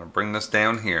 I'm going to bring this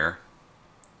down here.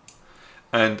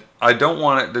 And I don't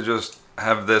want it to just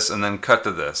have this and then cut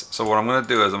to this. So what I'm going to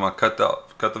do is I'm going to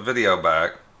cut the video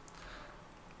back.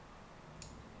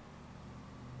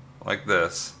 Like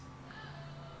this.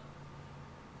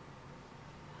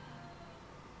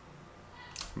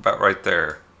 About right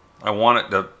there. I want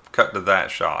it to cut to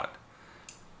that shot.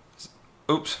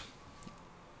 Oops.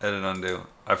 Edit undo.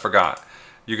 I forgot.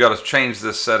 You got to change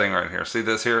this setting right here. See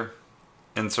this here?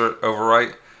 Insert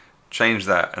overwrite. Change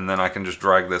that and then I can just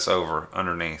drag this over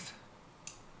underneath.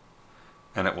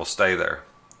 And it will stay there.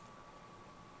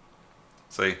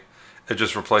 See? It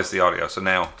just replaced the audio. So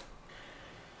now.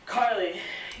 Carly,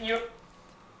 you're...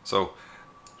 So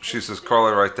she says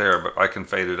Carly right there, but I can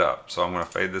fade it up. So I'm going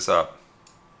to fade this up.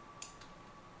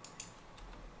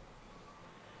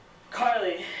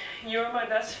 Carly, you're my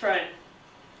best friend,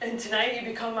 and tonight you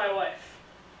become my wife.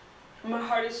 My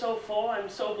heart is so full, I'm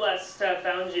so blessed to have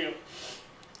found you.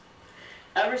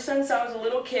 Ever since I was a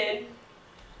little kid...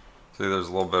 See, there's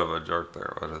a little bit of a jerk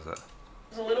there. What is it? I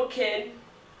was a little kid.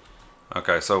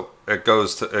 Okay, so it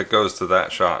goes to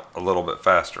that shot a little bit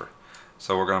faster.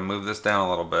 So we're going to move this down a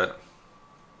little bit.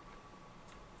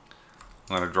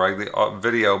 I'm going to drag the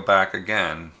video back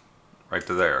again, right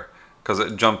to there, because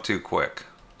it jumped too quick.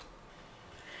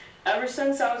 Ever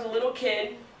since I was a little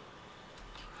kid.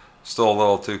 Still a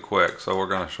little too quick, so we're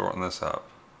going to shorten this up,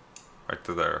 right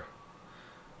to there.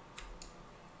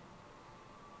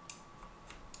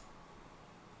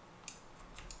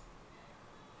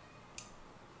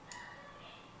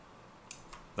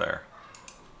 There.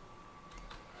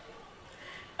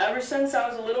 Ever since I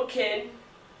was a little kid,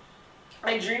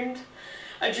 I dreamed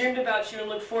about you and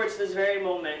looked forward to this very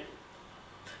moment.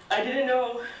 I didn't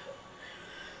know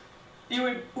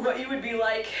what you would be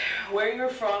like, where you were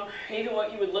from, or even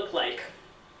what you would look like.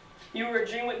 You were a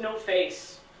dream with no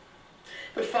face.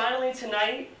 But finally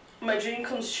tonight, my dream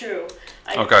comes true.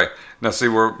 Okay, now see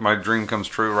where my dream comes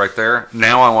true right there?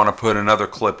 Now I want to put another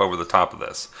clip over the top of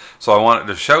this. So I want it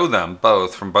to show them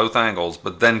both from both angles,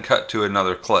 but then cut to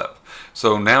another clip.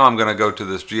 So now I'm going to go to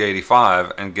this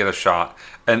G85 and get a shot,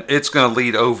 and it's going to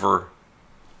lead over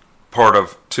part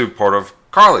of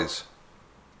Carly's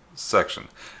section.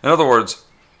 In other words,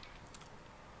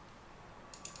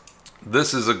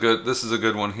 this is a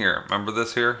good one here. Remember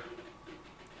this here?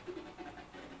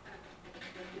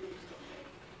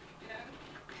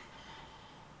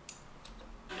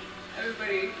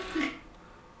 Everybody.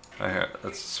 Right here.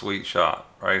 That's a sweet shot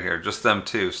right here. Just them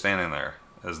two standing there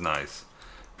is nice.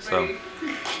 So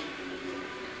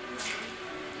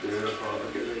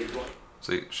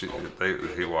see,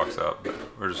 he walks out, but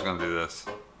we're just gonna do this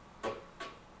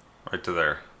right to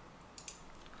there.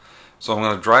 So I'm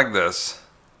gonna drag this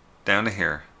down to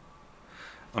here.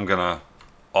 I'm gonna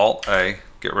Alt A,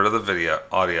 get rid of the video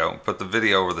audio, put the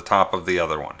video over the top of the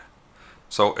other one.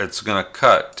 So it's gonna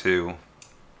cut to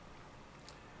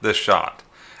this shot,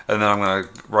 and then I'm gonna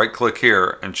right click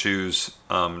here and choose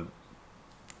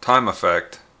time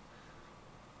effect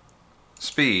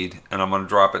speed, and I'm going to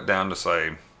drop it down to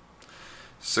say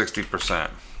 60%.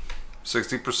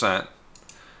 60%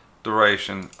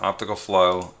 duration, optical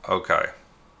flow, okay.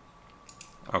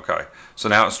 Okay, so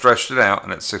now it stretched it out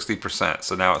and it's 60%,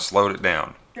 so now it slowed it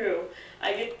down. True.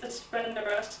 I get to spend the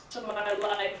rest of my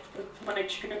life with my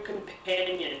true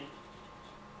companion.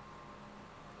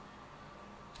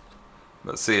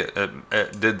 But see,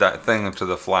 it did that thing to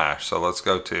the flash, so let's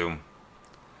go to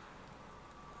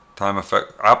time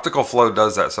effect. Optical flow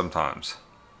does that sometimes.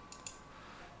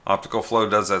 Optical flow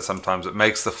does that sometimes. It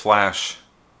makes the flash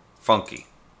funky.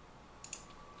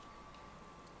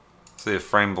 See if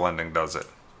frame blending does it.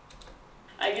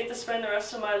 I get to spend the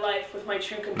rest of my life with my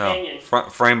true companion. No,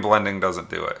 frame blending doesn't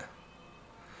do it.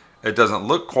 It doesn't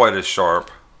look quite as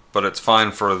sharp, but it's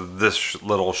fine for this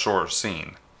little short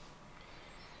scene.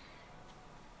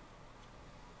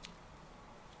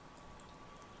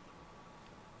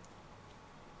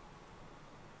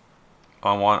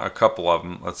 I want a couple of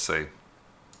them. Let's see.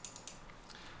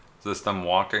 Is this them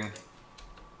walking?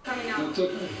 Coming out. It's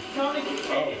okay.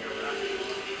 Oh.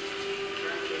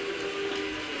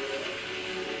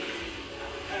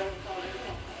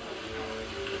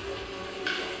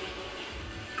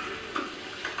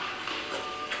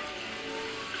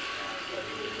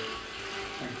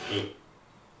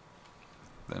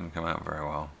 Didn't come out very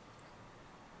well.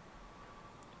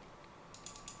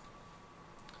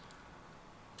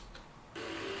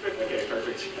 Okay,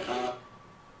 perfect.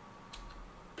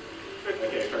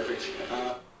 Okay, perfect.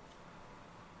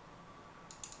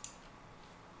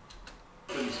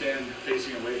 Then stand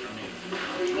facing away from me.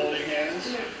 Holding hands.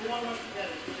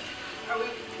 Are we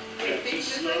Yeah, facing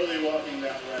just this way? slowly walking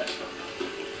that way.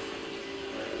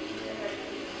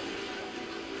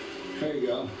 There you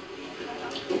go.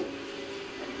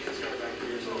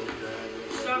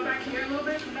 Stop back here a little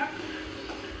bit. Back.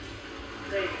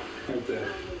 There you go. Right there.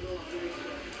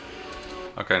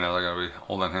 Okay, now they're going to be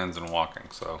holding hands and walking,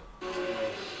 so.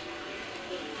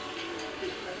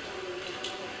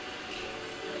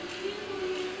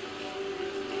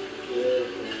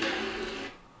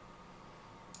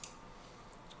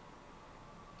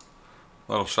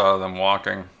 Little shot of them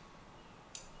walking.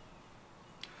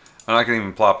 And I can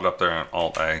even plop it up there in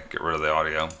Alt A, get rid of the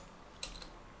audio.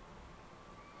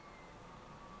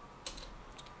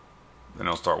 Then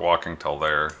it'll start walking till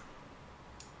there.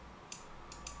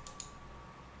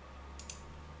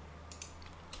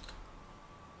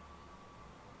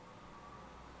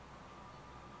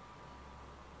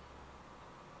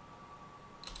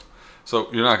 So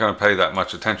you're not going to pay that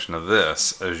much attention to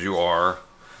this as you are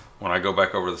when I go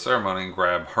back over the ceremony and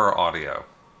grab her audio.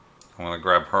 I'm going to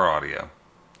grab her audio.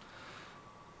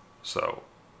 So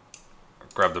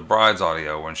grab the bride's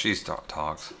audio when she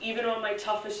talks. Even on my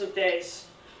toughest of days.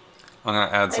 I'm going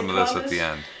to add some I of this at promise, the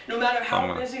end. No matter how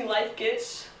gonna- busy life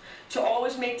gets, to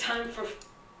always make time for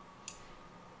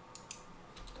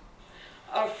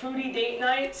our fruity date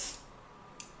nights.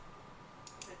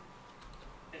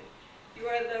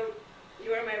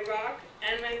 You are my rock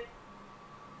and my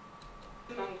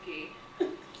monkey.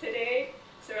 Today,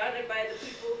 surrounded by the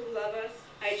people who love us,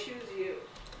 I choose you.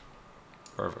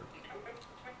 Perfect.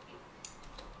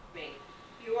 Me.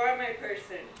 You are my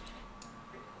person.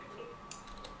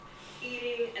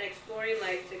 Eating and exploring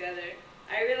life together.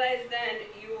 I realized then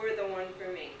you were the one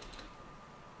for me.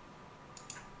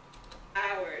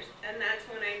 Hours, and that's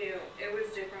when I knew it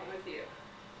was different with you.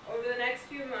 Over the next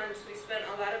few months, we spent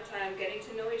a lot of time getting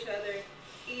to know each other,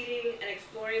 eating and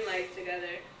exploring life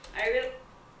together. I realized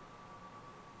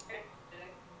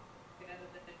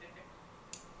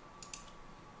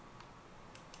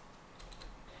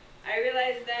I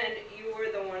realized then you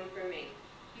were the one for me.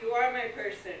 You are my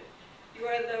person. You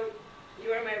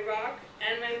are my rock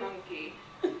and my monkey.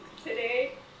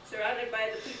 Today, surrounded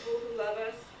by the people who love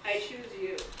us, I choose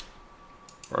you.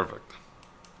 Perfect.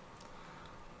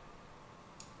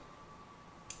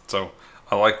 So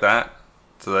I like that.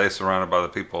 Today, surrounded by the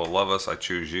people who love us, I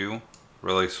choose you.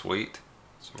 Really sweet.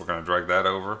 So we're going to drag that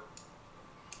over.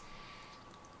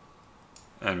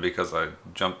 And because I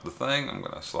jumped the thing, I'm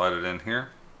going to slide it in here.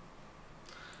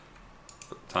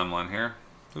 Put the timeline here.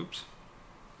 Oops.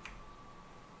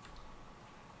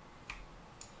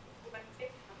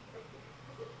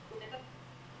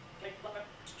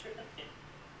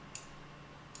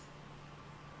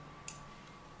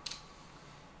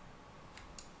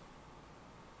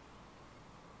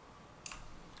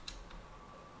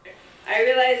 I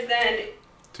realized then.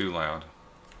 Too loud.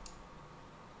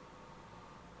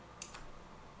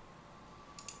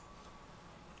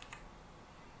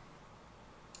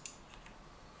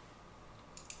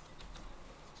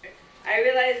 I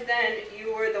realized then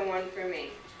you were the one for me.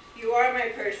 You are my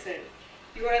person.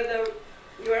 You are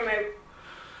my.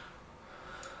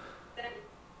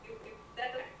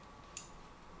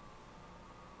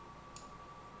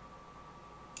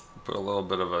 Put a little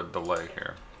bit of a delay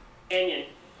here. Canyon.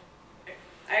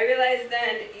 I realized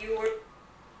then you were.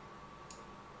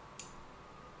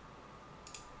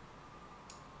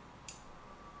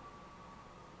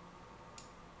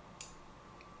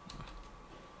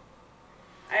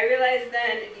 I realized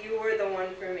then you were the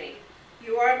one for me.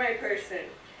 You are my person.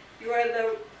 You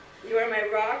are my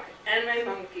rock and my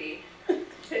monkey.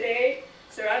 Today,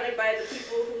 surrounded by the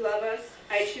people who love us,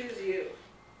 I choose you.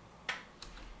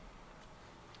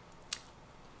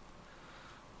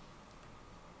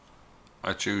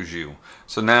 I choose you.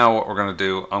 So now what we're going to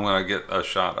do, I'm going to get a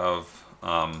shot of,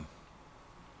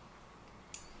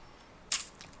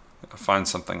 find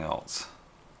something else.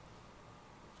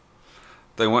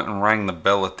 They went and rang the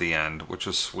bell at the end, which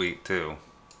was sweet too.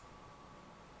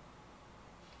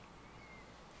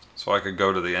 So I could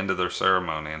go to the end of their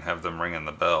ceremony and have them ringing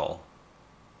the bell.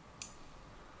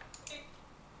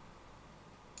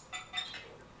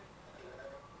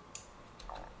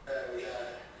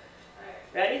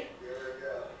 Ready?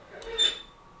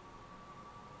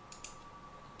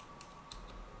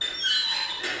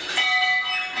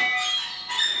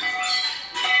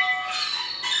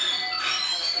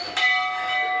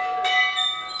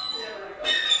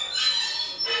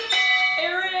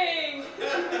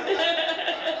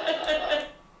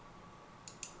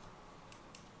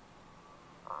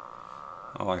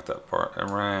 I like that part. It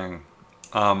rang.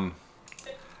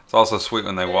 It's also sweet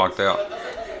when they walked out.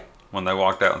 When they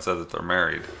walked out and said that they're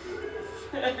married.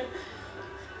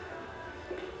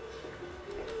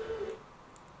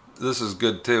 This is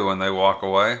good too when they walk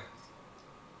away.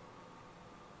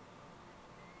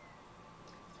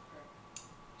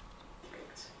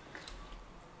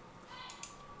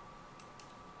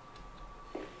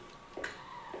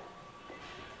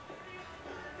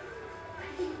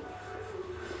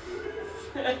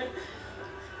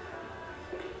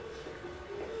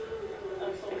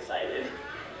 I'm so excited.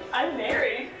 I'm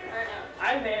married.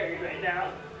 I'm married right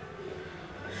now.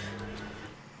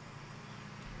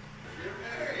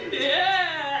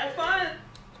 Yeah, fun.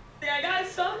 Yeah, I got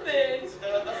something.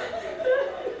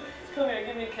 Come here,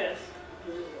 give me a kiss.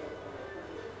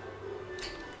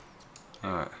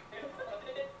 All right.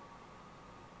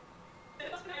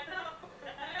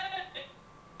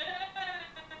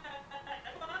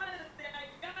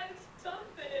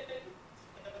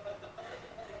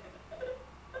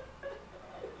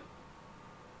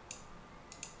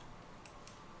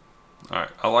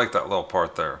 Alright, I like that little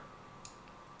part there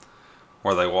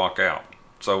where they walk out.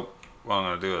 So what I'm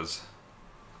going to do is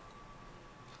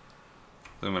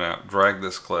zoom it out, drag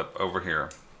this clip over here.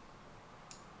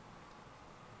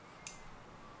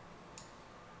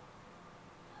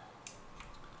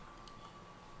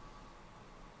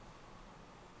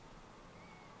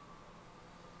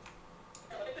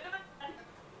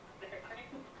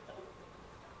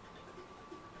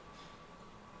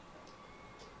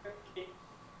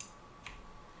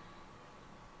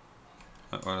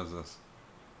 What is this?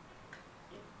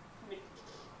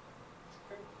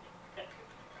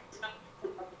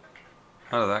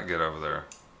 How did that get over there?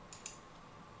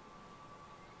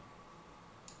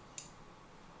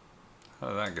 How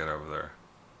did that get over there?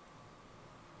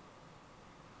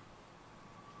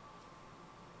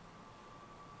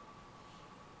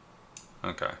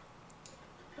 Okay.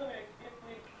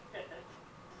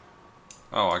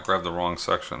 Oh, I grabbed the wrong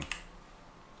section.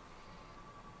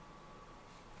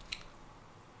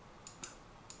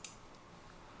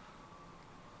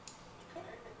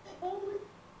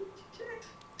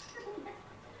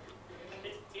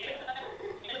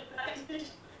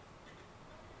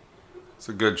 It's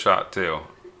a good shot too.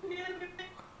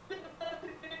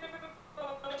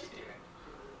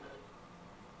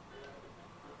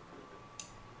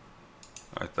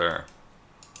 Right there.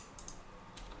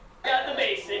 Got the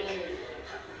basic.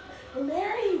 We're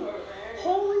married.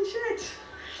 Holy shit.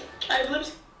 I have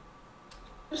lips.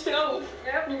 Stove.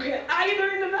 Yep. Okay. I can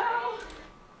ring the bell.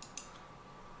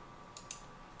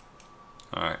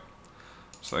 Alright.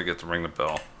 So I get to ring the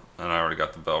bell. And I already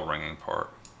got the bell ringing part.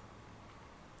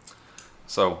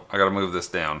 So I gotta move this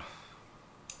down.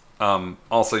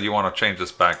 Also you want to change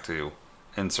this back to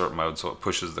insert mode so it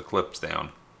pushes the clips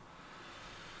down.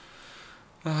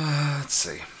 Let's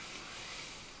see.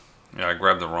 Yeah, I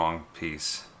grabbed the wrong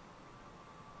piece.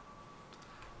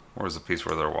 Where's the piece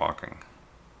where they're walking?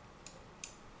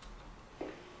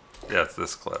 Yeah, it's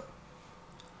this clip.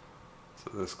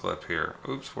 So this clip here.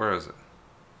 Oops, where is it?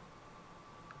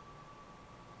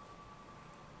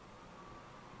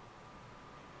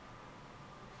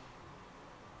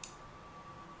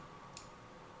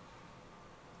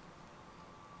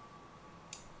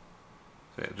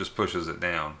 See, it just pushes it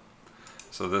down.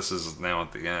 So this is now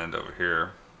at the end over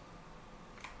here.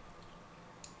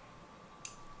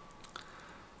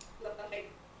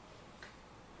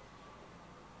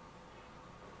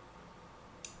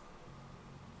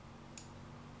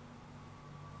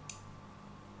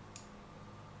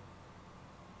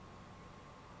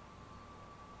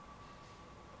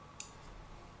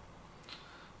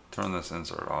 Turn this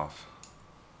insert off.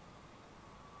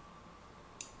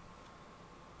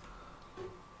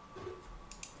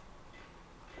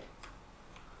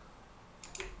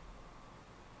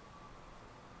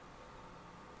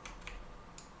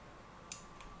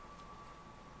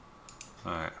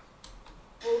 Alright.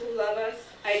 People who love us,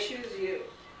 I choose you.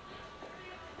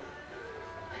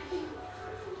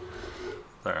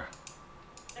 There.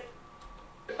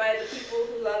 By the people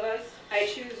who love us, I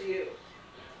choose you.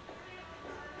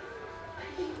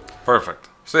 Perfect.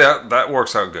 So yeah, that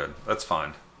works out good. That's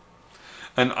fine.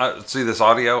 And see this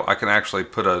audio, I can actually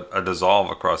put a dissolve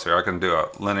across here. I can do a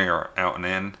linear out and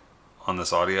in on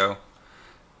this audio,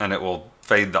 and it will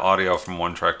fade the audio from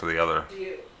one track to the other.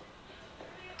 You.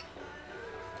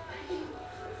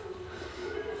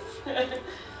 I'm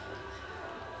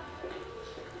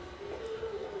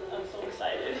so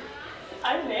excited.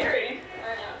 I'm married.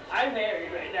 I'm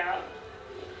married right now.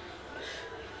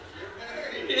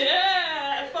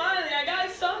 Yeah, finally, I got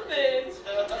something.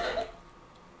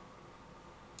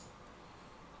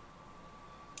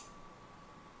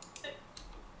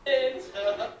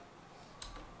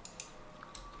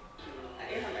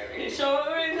 You show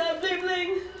me rings up, bling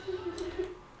bling.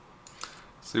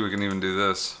 See, we can even do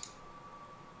this.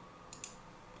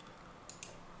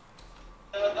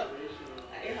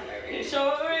 You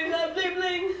show me rings up, bling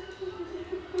bling.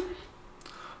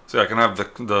 See, I can have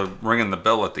the ringing the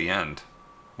bell at the end,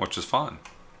 which is fine.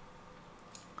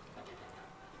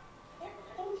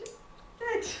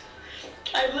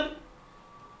 I live.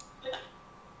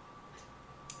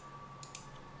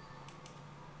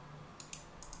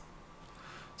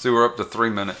 See, we're up to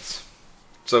 3 minutes.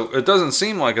 So it doesn't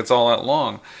seem like it's all that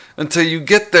long until you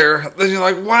get there. Then you're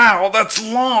like, wow, that's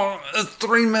long. It's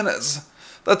 3 minutes.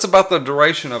 That's about the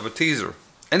duration of a teaser.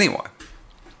 Anyway.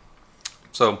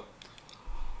 So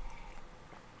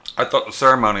I thought the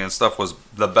ceremony and stuff was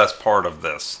the best part of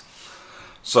this.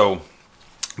 So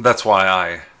that's why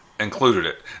I included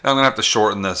it. Now I'm going to have to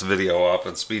shorten this video up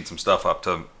and speed some stuff up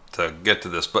to get to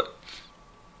this. But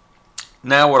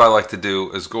now what I like to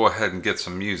do is go ahead and get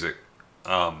some music.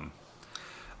 I'm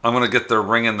going to get their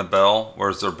ringing the bell.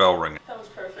 Where's their bell ringing? That was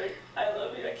perfect. I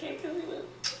love you. I can't believe it.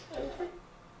 That was perfect.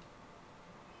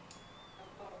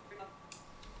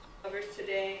 Lovers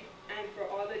today and for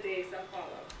all the days that follow.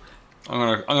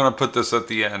 I'm gonna put this at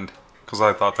the end because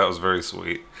I thought that was very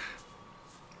sweet.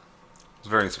 It's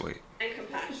very sweet. And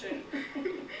compassion.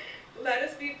 Let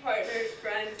us be partners,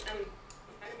 friends, and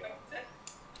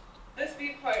let us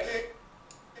be partners.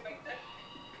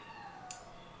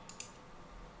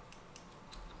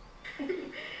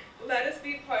 Let us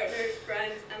be partners,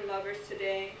 friends, and lovers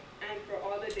today and for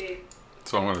all the days.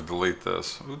 So I'm gonna delete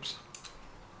this. Oops.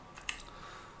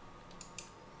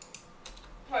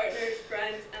 Partners,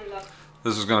 friends, and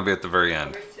This is gonna be at the very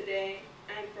end. lovers today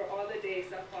and for all the days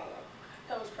that follow.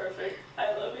 That was perfect.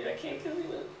 I love you. I can't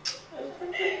believe it. That was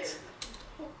perfect.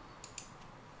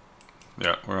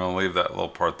 Yeah, we're gonna leave that little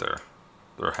part there.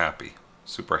 They're happy,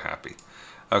 super happy.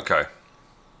 Okay.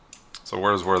 So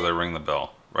where's where they ring the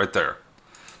bell? Right there.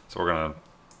 So we're gonna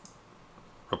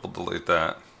ripple delete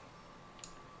that.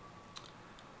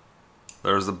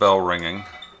 There's the bell ringing.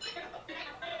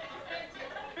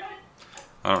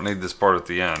 I don't need this part at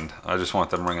the end. I just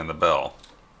want them ringing the bell.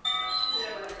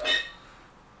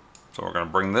 So we're going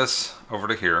to bring this over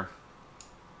to here.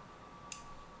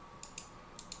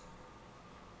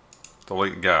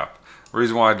 Delete gap. The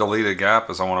reason why I deleted gap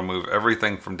is I want to move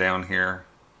everything from down here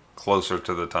closer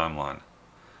to the timeline.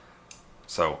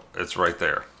 So it's right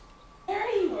there.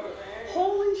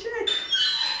 Holy shit!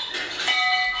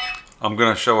 I'm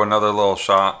going to show another little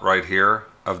shot right here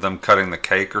of them cutting the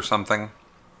cake or something.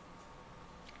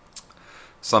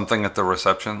 Something at the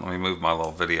reception. Let me move my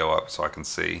little video up so I can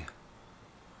see.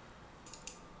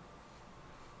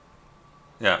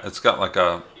 Yeah, it's got like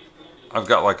a, I've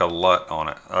got like a LUT on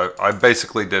it. I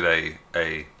basically did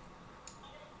a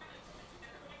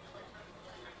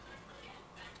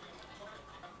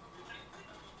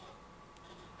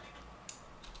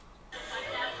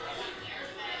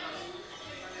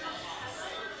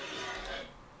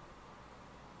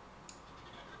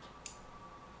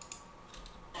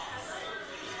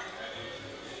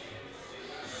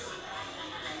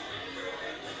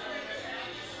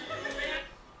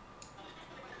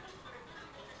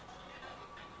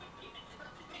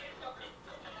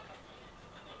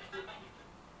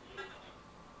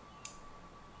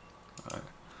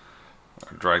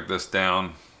drag this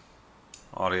down,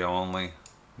 audio only,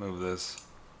 move this.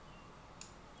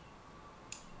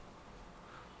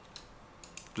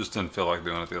 Just didn't feel like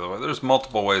doing it the other way. There's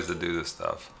multiple ways to do this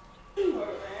stuff.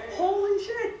 Holy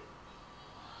shit!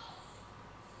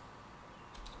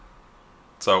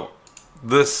 So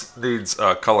this needs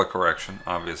color correction,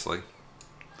 obviously.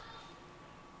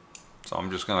 So I'm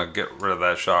just gonna get rid of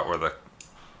that shot where the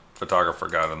photographer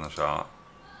got in the shot.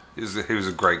 He was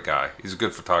a great guy. He's a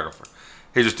good photographer.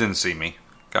 He just didn't see me.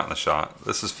 Got in the shot.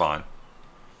 This is fine.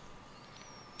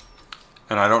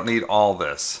 And I don't need all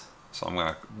this. So I'm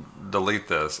going to delete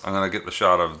this. I'm going to get the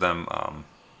shot of them. I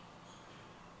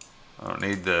don't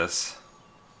need this.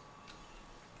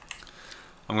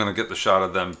 I'm going to get the shot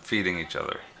of them feeding each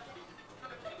other.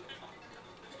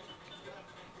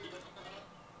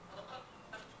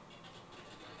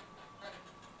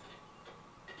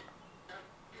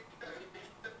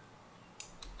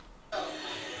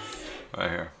 Right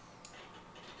here.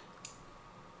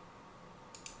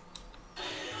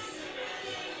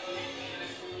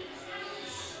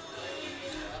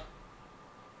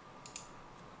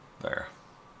 There.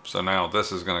 So now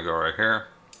this is going to go right here.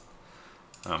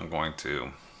 I'm going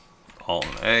to Alt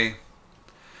and A.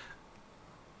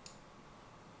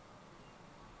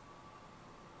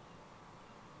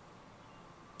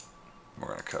 We're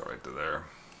going to cut right to there.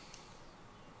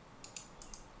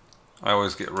 I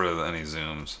always get rid of any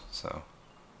zooms, so.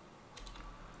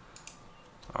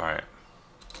 Alright.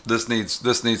 This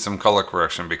needs some color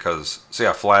correction because see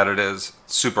how flat it is?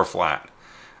 It's super flat.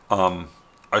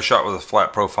 I shot with a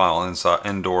flat profile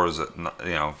indoors at,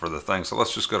 for the thing. So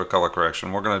let's just go to color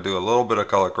correction. We're going to do a little bit of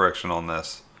color correction on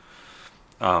this.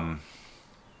 I'm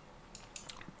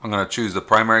going to choose the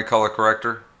primary color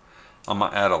corrector. I'm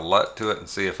going to add a LUT to it and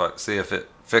see if it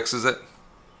fixes it.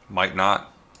 Might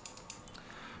not.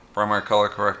 Primary color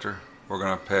corrector. We're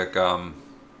going to pick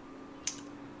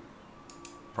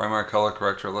primary color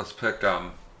corrector. Let's pick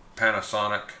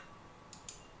Panasonic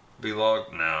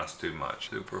V-Log. No, it's too much.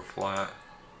 Super flat.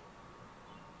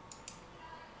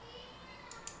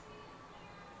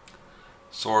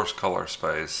 Source color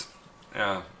space.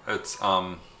 Yeah, it's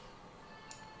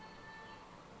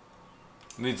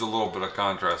needs a little bit of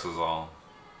contrast is all.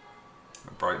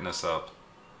 Brighten this up.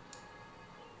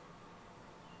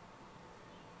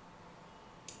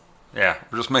 Yeah,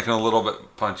 we're just making it a little bit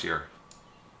punchier.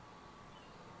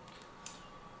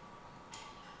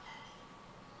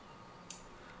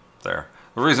 There.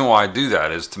 The reason why I do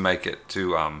that is to make it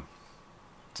to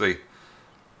see.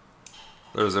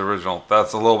 There's the original.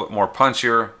 That's a little bit more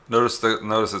punchier. Notice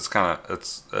it's kind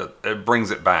of it brings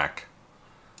it back.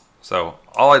 So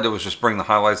all I did was just bring the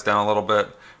highlights down a little bit,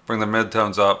 bring the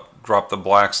midtones up, drop the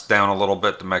blacks down a little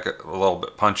bit to make it a little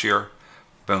bit punchier.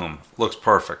 Boom, looks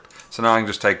perfect. So now I can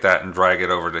just take that and drag it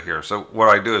over to here. So what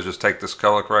I do is just take this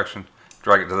color correction,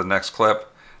 drag it to the next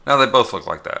clip. Now they both look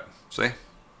like that. See?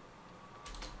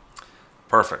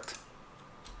 Perfect.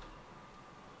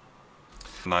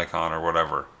 Nikon or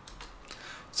whatever.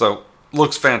 So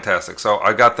looks fantastic. So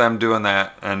I got them doing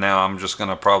that, and now I'm just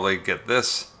gonna probably get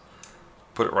this,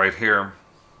 put it right here.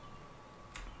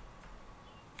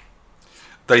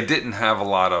 They didn't have a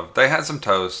lot of, they had some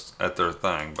toast at their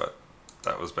thing, but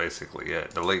that was basically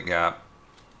it. Delete gap.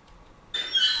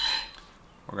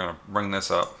 We're gonna bring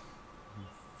this up,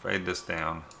 fade this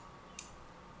down.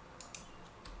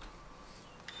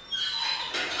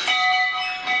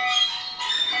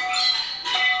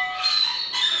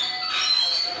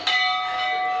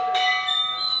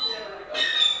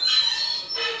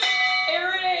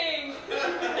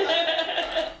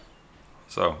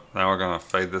 So now we're going to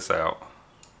fade this out.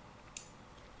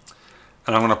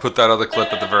 And I'm going to put that other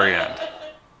clip at the very end.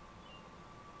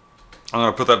 I'm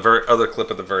going to put that other clip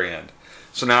at the very end.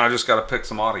 So now I just got to pick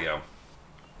some audio.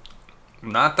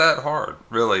 Not that hard,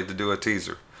 really, to do a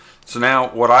teaser. So now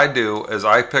what I do is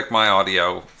I pick my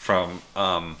audio from,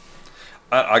 I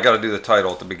got to do the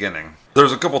title at the beginning.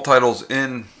 There's a couple titles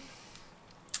in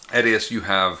Edius. You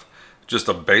have just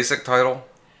a basic title.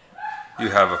 You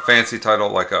have a fancy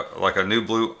title like a New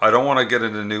Blue. I don't want to get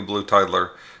into New Blue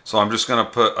titler, so I'm just going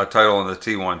to put a title in the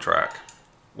T1 track,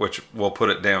 which we'll put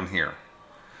it down here.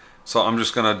 So I'm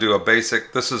just going to do a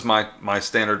basic. This is my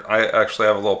standard. I actually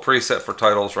have a little preset for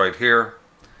titles right here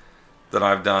that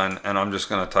I've done, and I'm just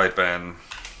going to type in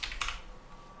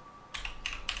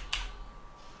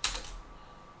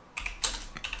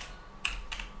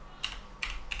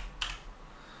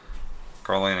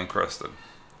Carlene and Kristen.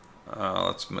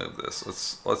 Let's move this.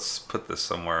 Let's put this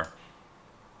somewhere.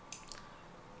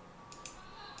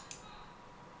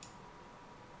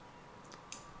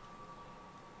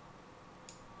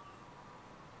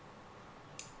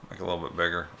 Make it a little bit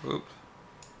bigger. Oops.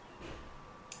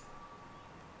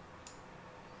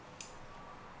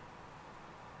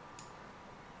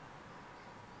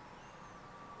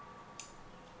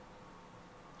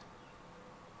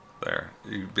 There.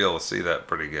 You'd be able to see that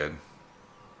pretty good.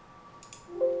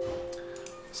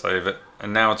 Save it,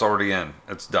 and now it's already in.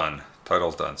 It's done.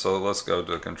 Title's done. So let's go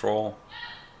to Control.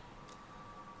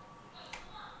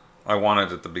 I want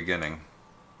it at the beginning.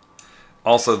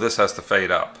 Also, this has to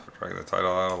fade up. Drag the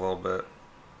title out a little bit.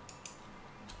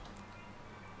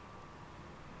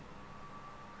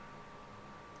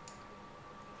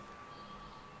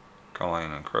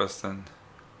 Colleen and Kristen.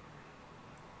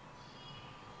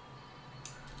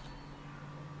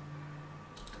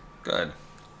 Good.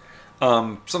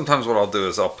 Sometimes what I'll do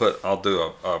is I'll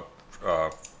do a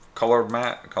color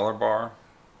mat, color bar,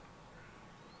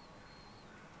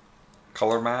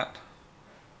 color mat.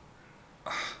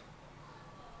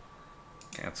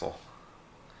 Cancel.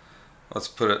 Let's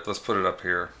put it up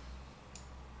here.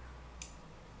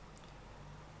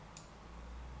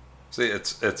 See,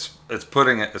 it's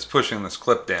pushing this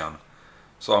clip down.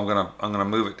 So I'm gonna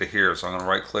move it to here. So I'm gonna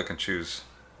right click and choose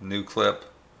new clip.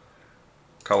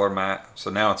 Color mat. So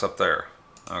now it's up there.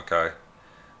 Okay.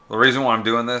 The reason why I'm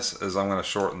doing this is I'm going to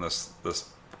shorten this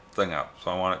thing up. So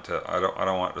I want it to I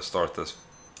don't want it to start this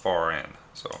far in.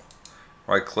 So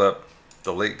right click,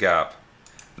 delete gap.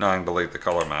 Now I can delete the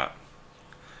color mat.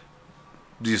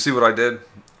 Do you see what I did?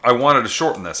 I wanted to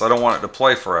shorten this. I don't want it to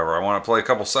play forever. I want it to play a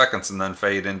couple seconds and then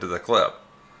fade into the clip.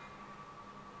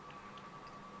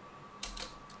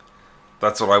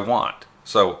 That's what I want.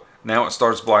 So now it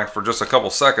starts black for just a couple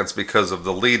seconds because of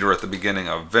the leader at the beginning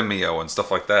of Vimeo and stuff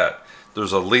like that.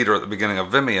 There's a leader at the beginning of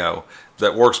Vimeo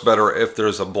that works better if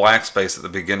there's a black space at the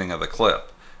beginning of the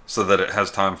clip so that it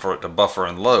has time for it to buffer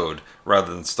and load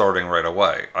rather than starting right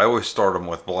away. I always start them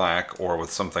with black or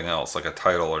with something else like a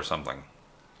title or something.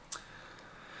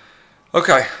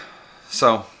 Okay,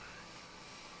 so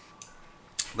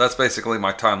that's basically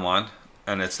my timeline,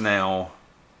 and it's now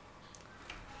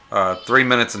 3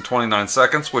 minutes and 29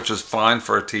 seconds, which is fine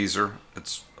for a teaser.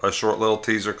 It's a short little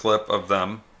teaser clip of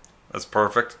them. That's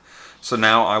perfect. So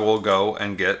now I will go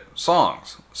and get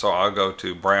songs. So I'll go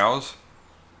to Browse.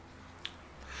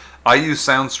 I use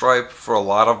Soundstripe for a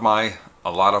lot of my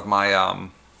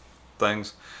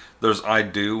things. There's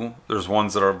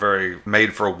ones that are very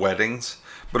made for weddings.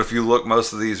 But if you look,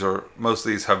 most of these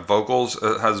have vocals.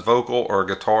 It has vocal or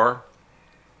guitar.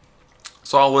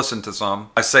 So I'll listen to some.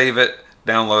 I save it,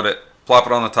 download it, plop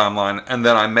it on the timeline, and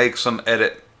then I make some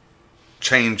edit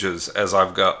changes as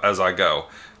I go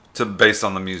based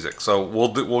on the music. So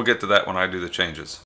we'll get to that when I do the changes.